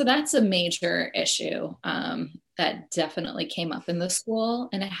 So that's a major issue that definitely came up in the school,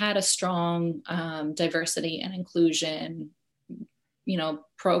 and it had a strong diversity and inclusion, you know,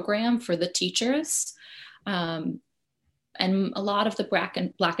 program for the teachers. And a lot of the Black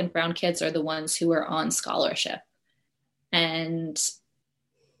and brown kids are the ones who are on scholarship. And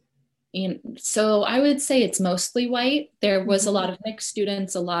you know, so I would say it's mostly white. There was a lot of mixed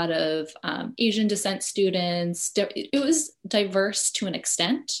students, a lot of Asian descent students. It was diverse to an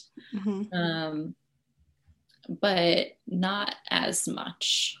extent, but not as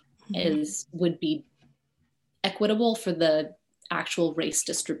much as would be equitable for the actual race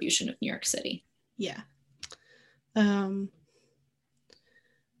distribution of New York City. Yeah.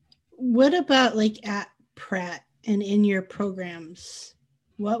 What about like at Pratt and in your programs?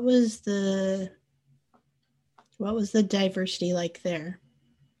 What was the diversity like there?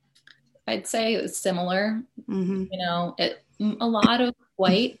 I'd say it was similar. You know, a lot of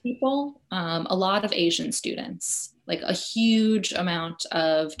white people, a lot of Asian students, like a huge amount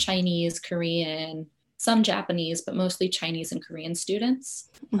of Chinese, Korean, some Japanese, but mostly Chinese and Korean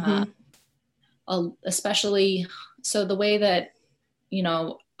students. Especially, so the way that, you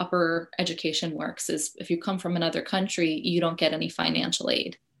know, upper education works is if you come from another country, you don't get any financial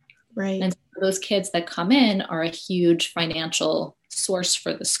aid. Right. And so those kids that come in are a huge financial source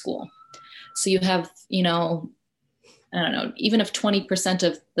for the school. So you have, you know, I don't know, even if 20%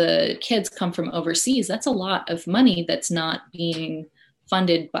 of the kids come from overseas, that's a lot of money that's not being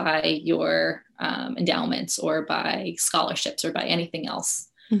funded by your endowments or by scholarships or by anything else.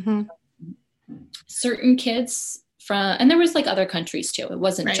 Certain kids and there was like other countries too. It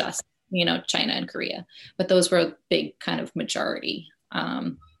wasn't just, you know, China and Korea, but those were a big kind of majority.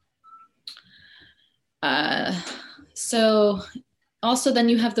 So also then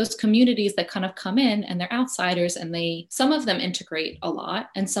you have those communities that kind of come in and they're outsiders, and some of them integrate a lot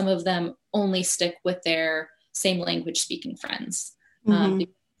and some of them only stick with their same language speaking friends. It's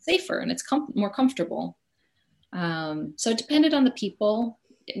safer and it's more comfortable. So it depended on the people.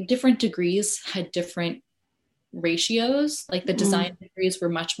 Different degrees had different ratios. Like the design degrees were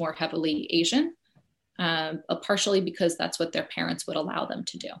much more heavily Asian, partially because that's what their parents would allow them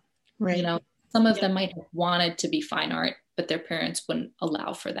to do. Right. You know, some of them might have wanted to be fine art, but their parents wouldn't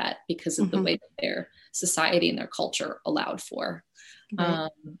allow for that because of the way that their society and their culture allowed for. Right.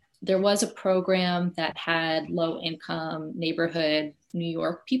 There was a program that had low income neighborhood New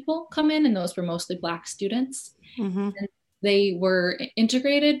York people come in, and those were mostly Black students. And they were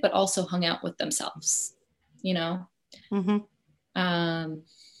integrated, but also hung out with themselves, you know? The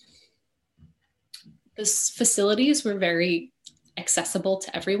facilities were very accessible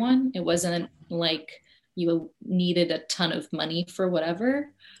to everyone. It wasn't like you needed a ton of money for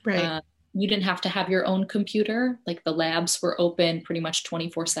whatever. Right. You didn't have to have your own computer. Like the labs were open pretty much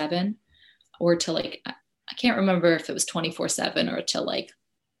 24/7, or till like, I can't remember if it was 24/7 or till like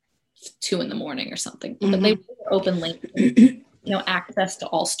 2 a.m. or something, but they were open late. You know, access to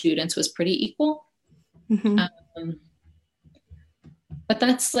all students was pretty equal. But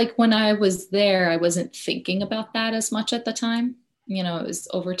that's like when I was there, I wasn't thinking about that as much at the time. You know, it was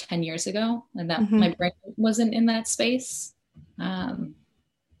over 10 years ago, and that my brain wasn't in that space.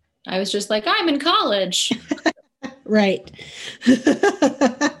 I was just like, I'm in college. Right.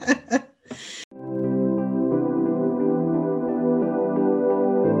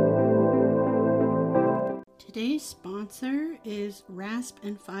 Today's sponsor is Rasp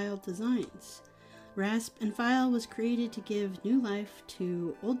and File Designs. Rasp and File was created to give new life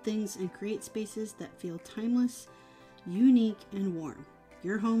to old things and create spaces that feel timeless, unique, and warm.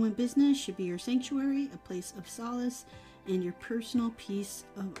 Your home and business should be your sanctuary, a place of solace, and your personal piece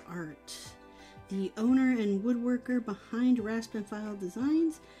of art. The owner and woodworker behind Rasp and File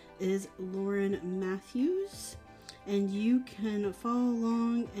Designs is Lauren Matthews, and you can follow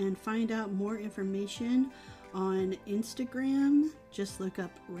along and find out more information on Instagram. Just look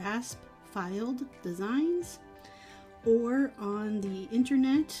up Rasp Filed Designs, or on the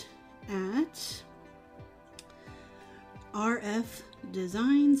internet at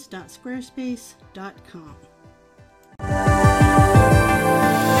rfdesigns.squarespace.com.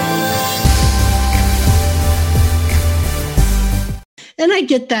 And I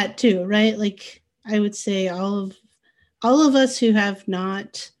get that too, right? Like, I would say all of us who have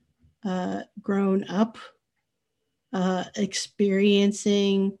not grown up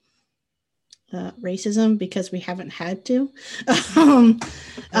experiencing racism because we haven't had to.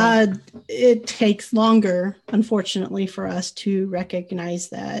 It takes longer, unfortunately, for us to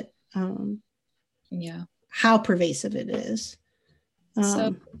recognize that. How pervasive it is.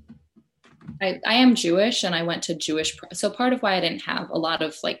 So I am Jewish, and I went to Jewish. So part of why I didn't have a lot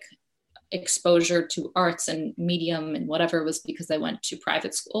of like exposure to arts and medium and whatever was because I went to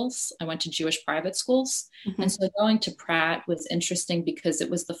private schools. I went to Jewish private schools. Mm-hmm. And so going to Pratt was interesting because it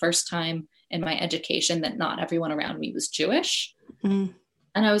was the first time in my education that not everyone around me was Jewish. Mm-hmm.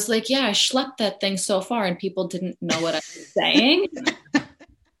 And I was like, yeah, I schlepped that thing so far and people didn't know what I was saying.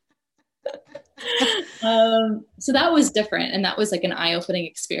 So that was different. And that was like an eye-opening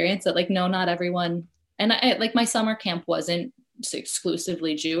experience that like, no, not everyone. And I like my summer camp wasn't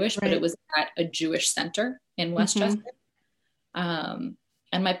exclusively Jewish, right, but it was at a Jewish center in Westchester. Mm-hmm.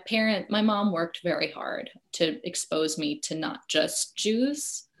 And my mom worked very hard to expose me to not just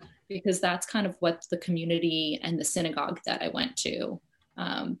Jews, because that's kind of what the community and the synagogue that I went to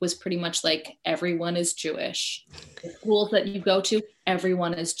was pretty much like, everyone is Jewish. The schools that you go to,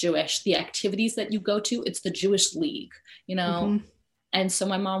 everyone is Jewish. The activities that you go to, it's the Jewish League, you know? Mm-hmm. And so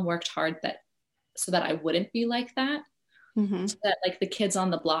my mom worked hard so that I wouldn't be like that. Mm-hmm. So that like the kids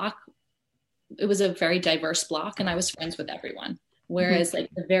on the block, it was a very diverse block and I was friends with everyone. Whereas mm-hmm. like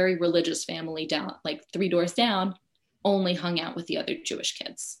the very religious family down, like 3 doors down, only hung out with the other Jewish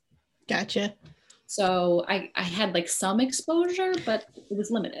kids. Gotcha. So I had like some exposure, but it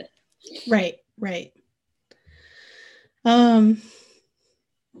was limited. Right.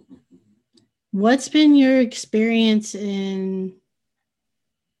 What's been your experience in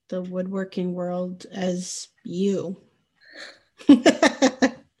the woodworking world as you?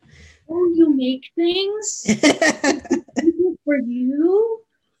 Oh, you make things for you,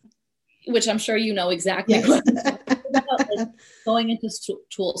 which I'm sure you know exactly. Yes. What about, like, going into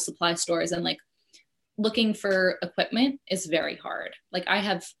tool supply stores and like looking for equipment is very hard. Like I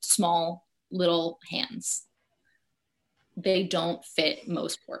have small little hands. They don't fit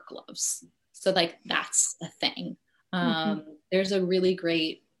most work gloves. So like that's a thing. There's a really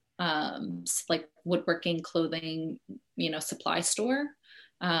great like woodworking clothing, supply store,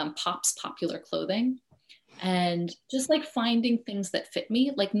 Pop's Popular Clothing, and just like finding things that fit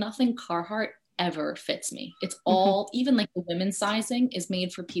me. Like nothing Carhartt ever fits me. It's all, even like the women's sizing is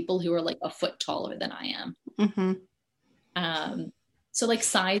made for people who are like a foot taller than I am. So like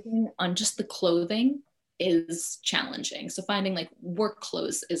sizing on just the clothing is challenging. So finding like work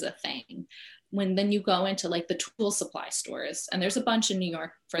clothes is a thing. When then you go into like the tool supply stores, and there's a bunch in New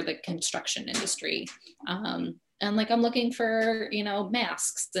York for the construction industry. And like, I'm looking for,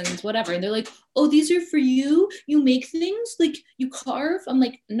 masks and whatever. And they're like, oh, these are for you? You make things? Like you carve? I'm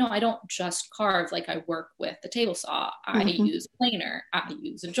like, no, I don't just carve. Like I work with the table saw. I use a planer. I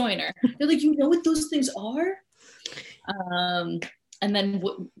use a joiner. They're like, you know what those things are? And then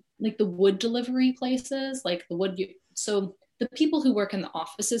like the wood delivery places, like so the people who work in the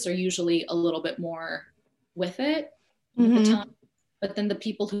offices are usually a little bit more with it at the time. But then the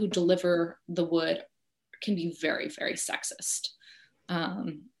people who deliver the wood can be very, very sexist.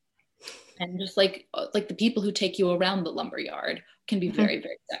 And just like the people who take you around the lumber yard can be very,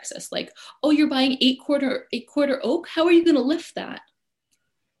 very sexist. Like, oh, you're buying 8-quarter oak? How are you going to lift that?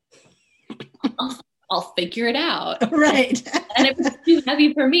 I'll figure it out. Right. And if it's too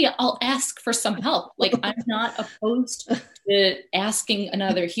heavy for me, I'll ask for some help. Like I'm not opposed to asking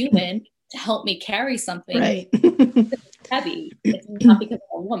another human to help me carry something that's heavy. It's not because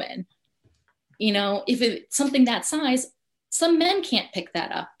I'm a woman. If it's something that size, some men can't pick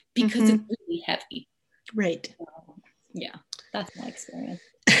that up because it's really heavy. Right. So, yeah, that's my experience.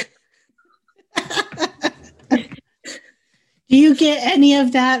 Do you get any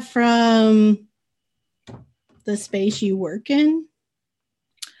of that from the space you work in?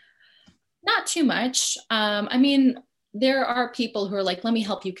 Not too much. I mean, there are people who are like, let me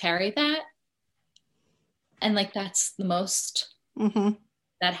help you carry that. And like, that's the most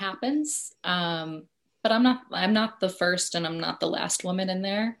that happens. But I'm not the first and I'm not the last woman in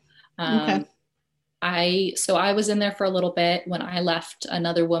there. Okay. I was in there for a little bit. When I left,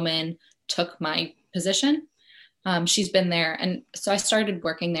 another woman took my position. She's been there. And so I started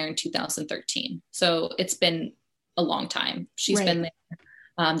working there in 2013. So it's been a long time. She's been there.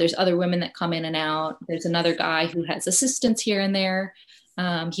 There's other women that come in and out. There's another guy who has assistants here and there.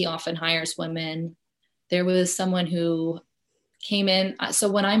 He often hires women. There was someone who came in.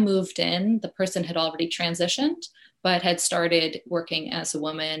 So when I moved in, the person had already transitioned, but had started working as a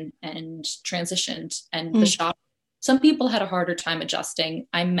woman and transitioned. And the shop, some people had a harder time adjusting.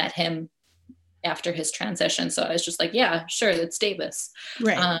 I met him after his transition. So I was just like, yeah, sure, it's Davis.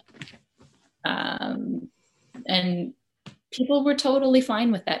 Right. And people were totally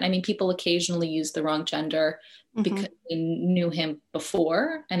fine with that. I mean, people occasionally use the wrong gender because they knew him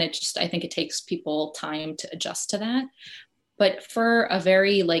before. And I think it takes people time to adjust to that. But for a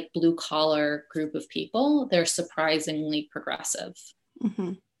very like blue collar group of people, they're surprisingly progressive.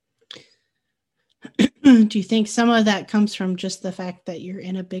 Do you think some of that comes from just the fact that you're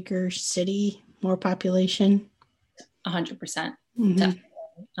in a bigger city, more population? 100%. Definitely.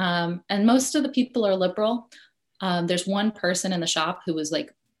 And most of the people are liberal. There's one person in the shop who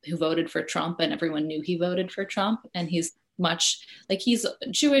voted for Trump, and everyone knew he voted for Trump. And he's he's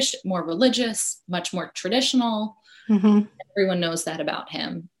Jewish, more religious, much more traditional. Everyone knows that about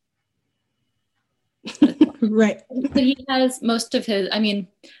him. Right. But he has most of his, I mean,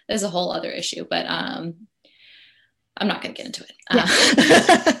 there's a whole other issue, but I'm not going to get into it.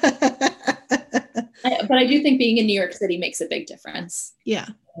 But I do think being in New York City makes a big difference. Yeah.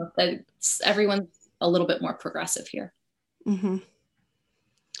 Everyone's a little bit more progressive here.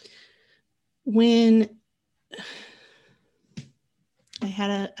 When I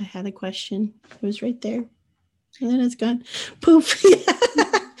had a question, it was right there, and then it's gone. Poof.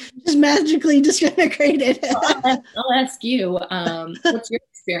 Just magically disintegrated. I'll ask you, what's your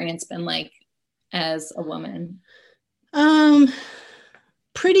experience been like as a woman?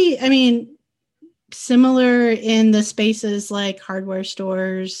 Pretty, I mean, similar in the spaces like hardware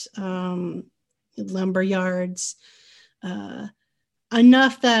stores, lumber yards,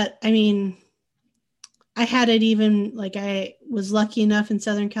 enough that, I mean, I had it even, like, I was lucky enough in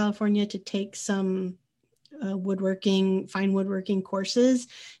Southern California to take some fine woodworking courses.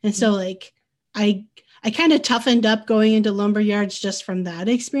 And so like, I kind of toughened up going into lumber yards just from that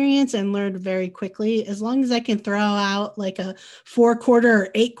experience and learned very quickly, as long as I can throw out like a 4/4 or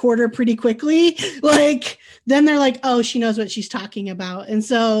 8/4 pretty quickly, like, then they're like, oh, she knows what she's talking about. And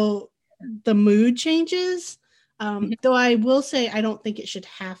so the mood changes. Though I will say, I don't think it should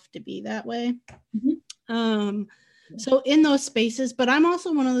have to be that way. So in those spaces, but I'm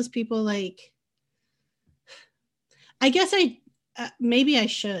also one of those people, like, I guess maybe I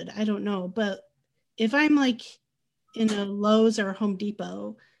should, I don't know. But if I'm like in a Lowe's or Home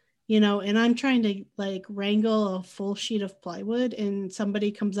Depot, and I'm trying to like wrangle a full sheet of plywood and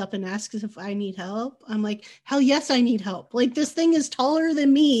somebody comes up and asks if I need help, I'm like, hell yes, I need help. Like, this thing is taller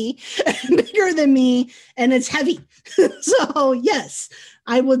than me, bigger than me, and it's heavy. So yes,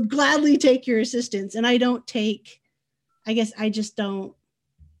 I would gladly take your assistance. And I don't take it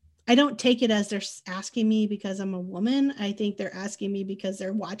as they're asking me because I'm a woman. I think they're asking me because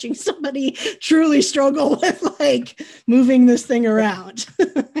they're watching somebody truly struggle with like moving this thing around.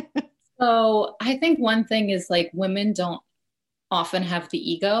 So I think one thing is, like, women don't often have the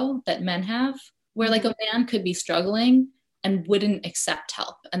ego that men have, where like a man could be struggling and wouldn't accept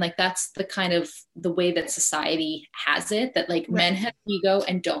help. And like, that's the kind of the way that society has it, that like men have ego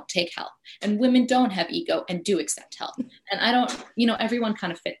and don't take help, and women don't have ego and do accept help. And I don't, everyone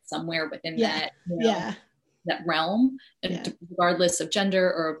kind of fits somewhere within that, that realm, and regardless of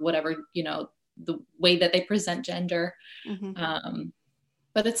gender or whatever, the way that they present gender.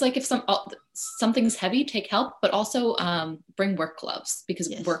 But it's like, if something's heavy, take help, but also bring work gloves, because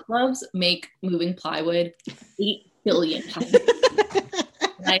work gloves make moving plywood 8 billion times.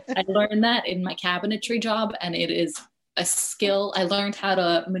 I learned that in my cabinetry job, and it is a skill. I learned how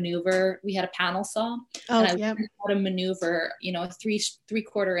to maneuver. We had a panel saw, and I learned how to maneuver, a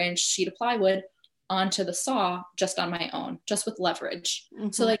 3/4 inch sheet of plywood onto the saw just on my own, just with leverage.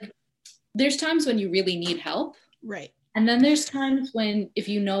 So like, there's times when you really need help. Right. And then there's times when, if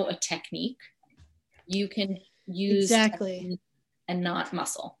you know a technique, you can use exactly and not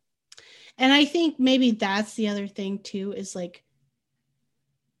muscle. And I think maybe that's the other thing too, is like,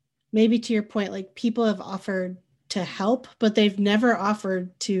 maybe to your point, like people have offered to help, but they've never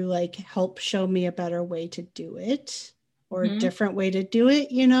offered to like help show me a better way to do it or a different way to do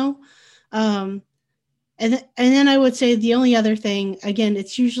it, you know? And then I would say the only other thing, again,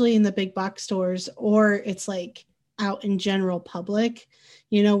 it's usually in the big box stores or it's like out in general public,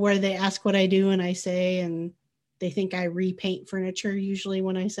 you know, where they ask what I do and I say, and they think I repaint furniture usually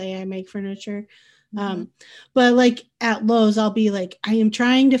when I say I make furniture. But like at Lowe's, I'll be like, I am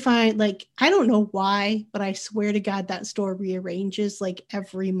trying to find, like, I don't know why, but I swear to God, that store rearranges like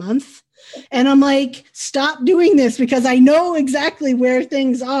every month. And I'm like, stop doing this because I know exactly where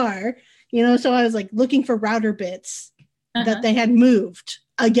things are, you know? So I was like looking for router bits that they had moved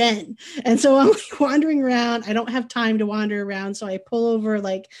again. And so I'm like wandering around. I don't have time to wander around. So I pull over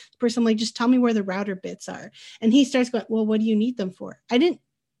like the person, I'm like, just tell me where the router bits are. And he starts going, well, what do you need them for?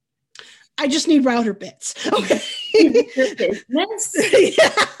 I just need router bits. Okay. Yeah,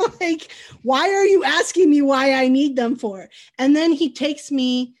 like, why are you asking me why I need them for? And then he takes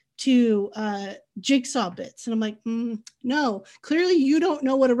me to jigsaw bits. And I'm like, no, clearly you don't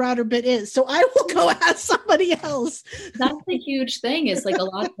know what a router bit is. So I will go ask somebody else. That's the huge thing, is like a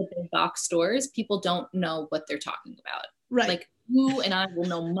lot of the big box stores, people don't know what they're talking about. Right. Like you and I will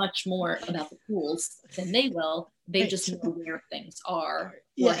know much more about the tools than they will. They just know where things are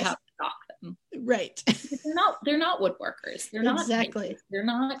or how to stock them. Right. They're not woodworkers. They're not exactly. They're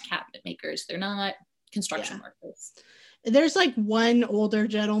not cabinet makers. They're not construction workers. There's like one older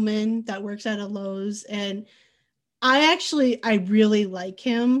gentleman that works at a Lowe's, and I really like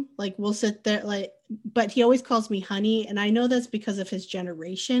him. Like we'll sit there like, but he always calls me honey. And I know that's because of his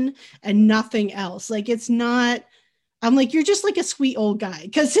generation and nothing else. Like it's not, I'm like, you're just like a sweet old guy.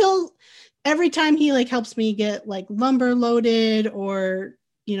 Cause every time he like helps me get like lumber loaded or,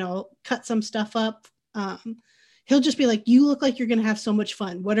 you know, cut some stuff up, he'll just be like, you look like you're going to have so much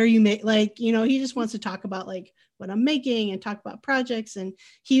fun. What are you like, you know, he just wants to talk about like what I'm making and talk about projects. And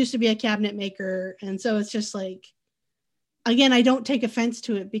he used to be a cabinet maker. And so it's just like, again, I don't take offense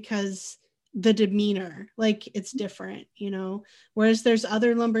to it because the demeanor, like it's different, you know, whereas there's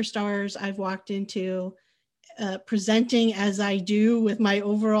other lumber stars I've walked into presenting as I do with my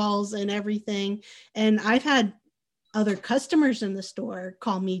overalls and everything. And I've had other customers in the store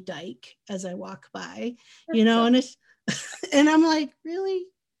call me Dyke as I walk by, you know, and it's, and I'm like, really?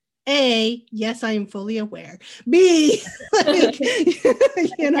 A, yes, I am fully aware. B, like,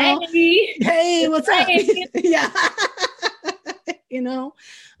 you know, hey, what's up? Yeah. You know,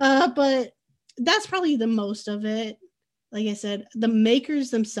 but that's probably the most of it. Like I said, the makers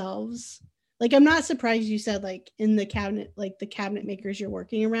themselves, like, I'm not surprised you said like in the cabinet, like the cabinet makers you're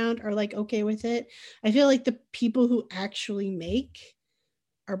working around are like, okay with it. I feel like the people who actually make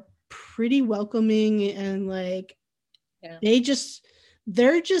are pretty welcoming and like,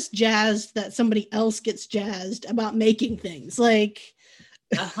 they're just jazzed that somebody else gets jazzed about making things. Like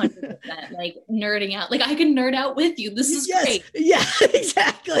 100%, like nerding out. Like I can nerd out with you. This is great. Yeah,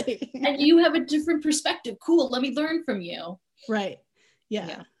 exactly. And you have a different perspective. Cool. Let me learn from you. Right.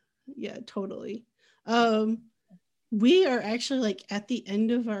 Yeah, totally. We are actually like at the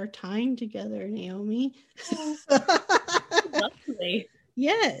end of our time together, Naomi. Lovely.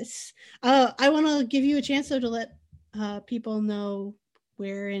 Yes. I want to give you a chance though to let people know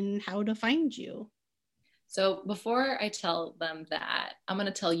where and how to find you. So before I tell them that, I'm going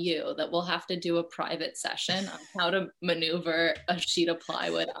to tell you that we'll have to do a private session on how to maneuver a sheet of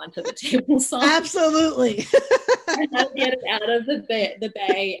plywood onto the table saw. Absolutely. And how to get it out of the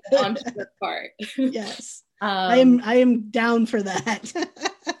bay onto the cart. Yes. I am down for that.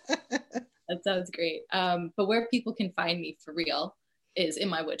 That sounds great. But where people can find me for real is in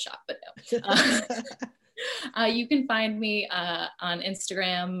my wood shop, but no. You can find me on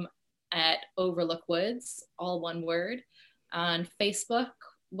Instagram at Overlook Woods, all one word. On Facebook,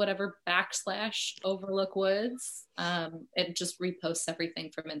 whatever / Overlook Woods. It just reposts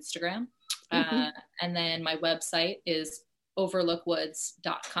everything from Instagram. And then my website is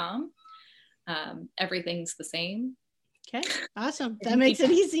overlookwoods.com. Everything's the same. Okay, awesome. That makes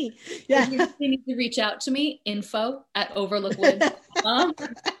it easy. Yeah. If you need to reach out to me, info@overlookwoods.com.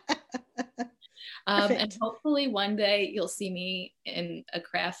 And hopefully one day you'll see me in a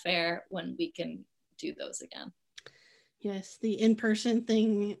craft fair when we can do those again. Yes, the in-person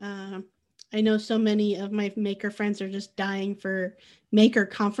thing. I know so many of my maker friends are just dying for maker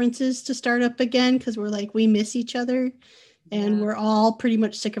conferences to start up again because we're like, we miss each other and we're all pretty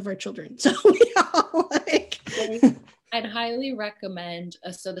much sick of our children. So we all like... I'd highly recommend,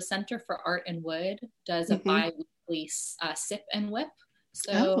 so the Center for Art and Wood does a bi-weekly sip and whip.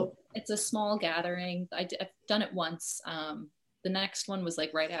 So It's a small gathering. I've done it once. The next one was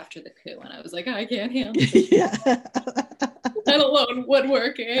like right after the coup, and I was like, I can't handle it. Yeah. Let alone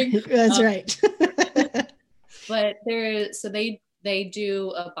woodworking. That's right. But they do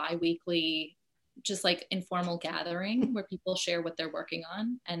a bi-weekly, just like informal gathering where people share what they're working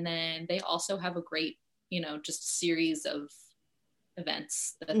on. And then they also have a great, just series of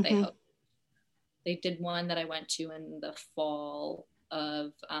events that they host. They did one that I went to in the fall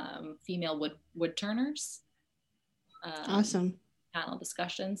of female wood turners. Awesome. Panel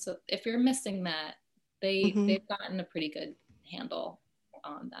discussion. So if you're missing that, they've gotten a pretty good handle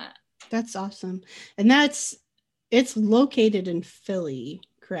on that. That's awesome. And it's located in Philly,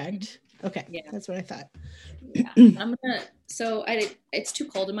 correct? Okay. Yeah. That's what I thought. Yeah. It's too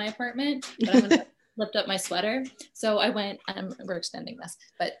cold in my apartment, but I'm gonna lift up my sweater. So I went, we're extending this,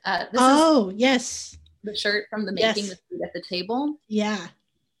 but yes. The shirt from the making the food at the table. Yeah.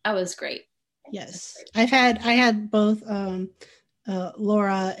 That was great. Yes. I had both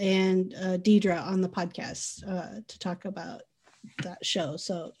Laura and Deidre on the podcast to talk about that show.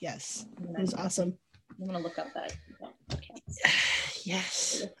 So yes, it was awesome. I'm gonna look up that podcast.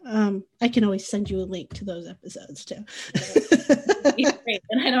 Yes. I can always send you a link to those episodes too. Great.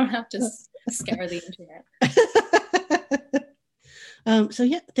 And I don't have to scour the internet. So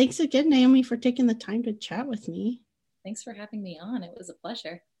yeah, thanks again, Naomi, for taking the time to chat with me. Thanks for having me on. It was a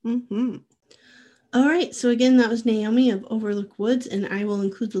pleasure. All right. So again, that was Naomi of Overlook Woods, and I will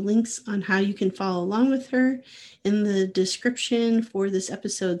include the links on how you can follow along with her in the description for this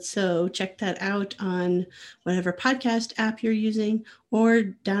episode. So check that out on whatever podcast app you're using, or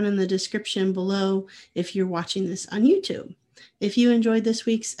down in the description below if you're watching this on YouTube. If you enjoyed this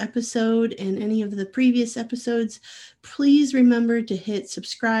week's episode and any of the previous episodes, please remember to hit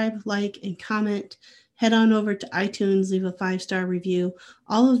subscribe, like, and comment. Head on over to iTunes, leave a 5-star review.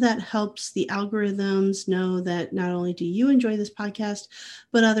 All of that helps the algorithms know that not only do you enjoy this podcast,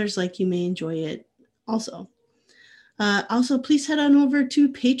 but others like you may enjoy it also. Also, please head on over to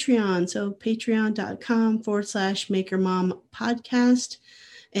Patreon. So patreon.com/MakerMomPodcast.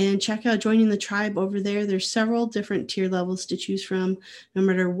 And check out joining the tribe over there. There's several different tier levels to choose from. No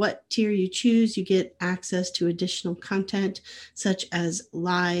matter what tier you choose, you get access to additional content, such as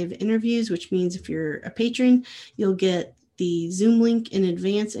live interviews, which means if you're a patron, you'll get the Zoom link in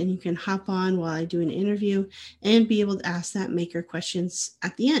advance and you can hop on while I do an interview and be able to ask that maker questions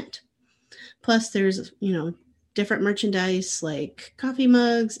at the end. Plus, there's, different merchandise like coffee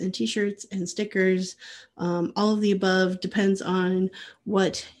mugs and t-shirts and stickers. All of the above depends on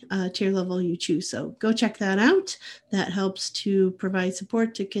what tier level you choose. So go check that out. That helps to provide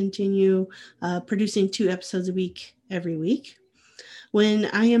support to continue producing 2 episodes a week every week. When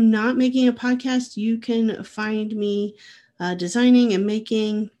I am not making a podcast, you can find me designing and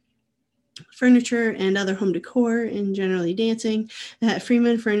making furniture and other home decor and generally dancing at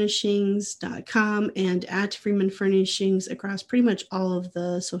freemanfurnishings.com and at Freeman Furnishings across pretty much all of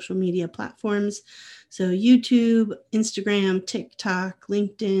the social media platforms. So YouTube, Instagram, TikTok,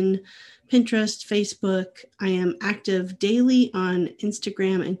 LinkedIn, Pinterest, Facebook. I am active daily on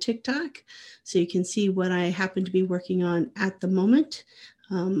Instagram and TikTok, so you can see what I happen to be working on at the moment.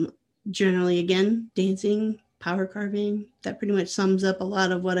 Generally, again, dancing, power carving. That pretty much sums up a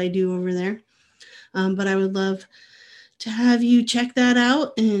lot of what I do over there. But I would love to have you check that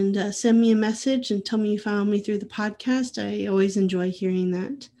out and send me a message and tell me you found me through the podcast. I always enjoy hearing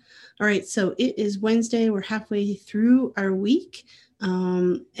that. All right, so it is Wednesday. We're halfway through our week,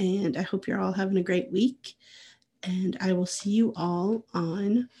 and I hope you're all having a great week. And I will see you all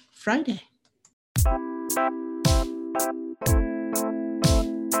on Friday.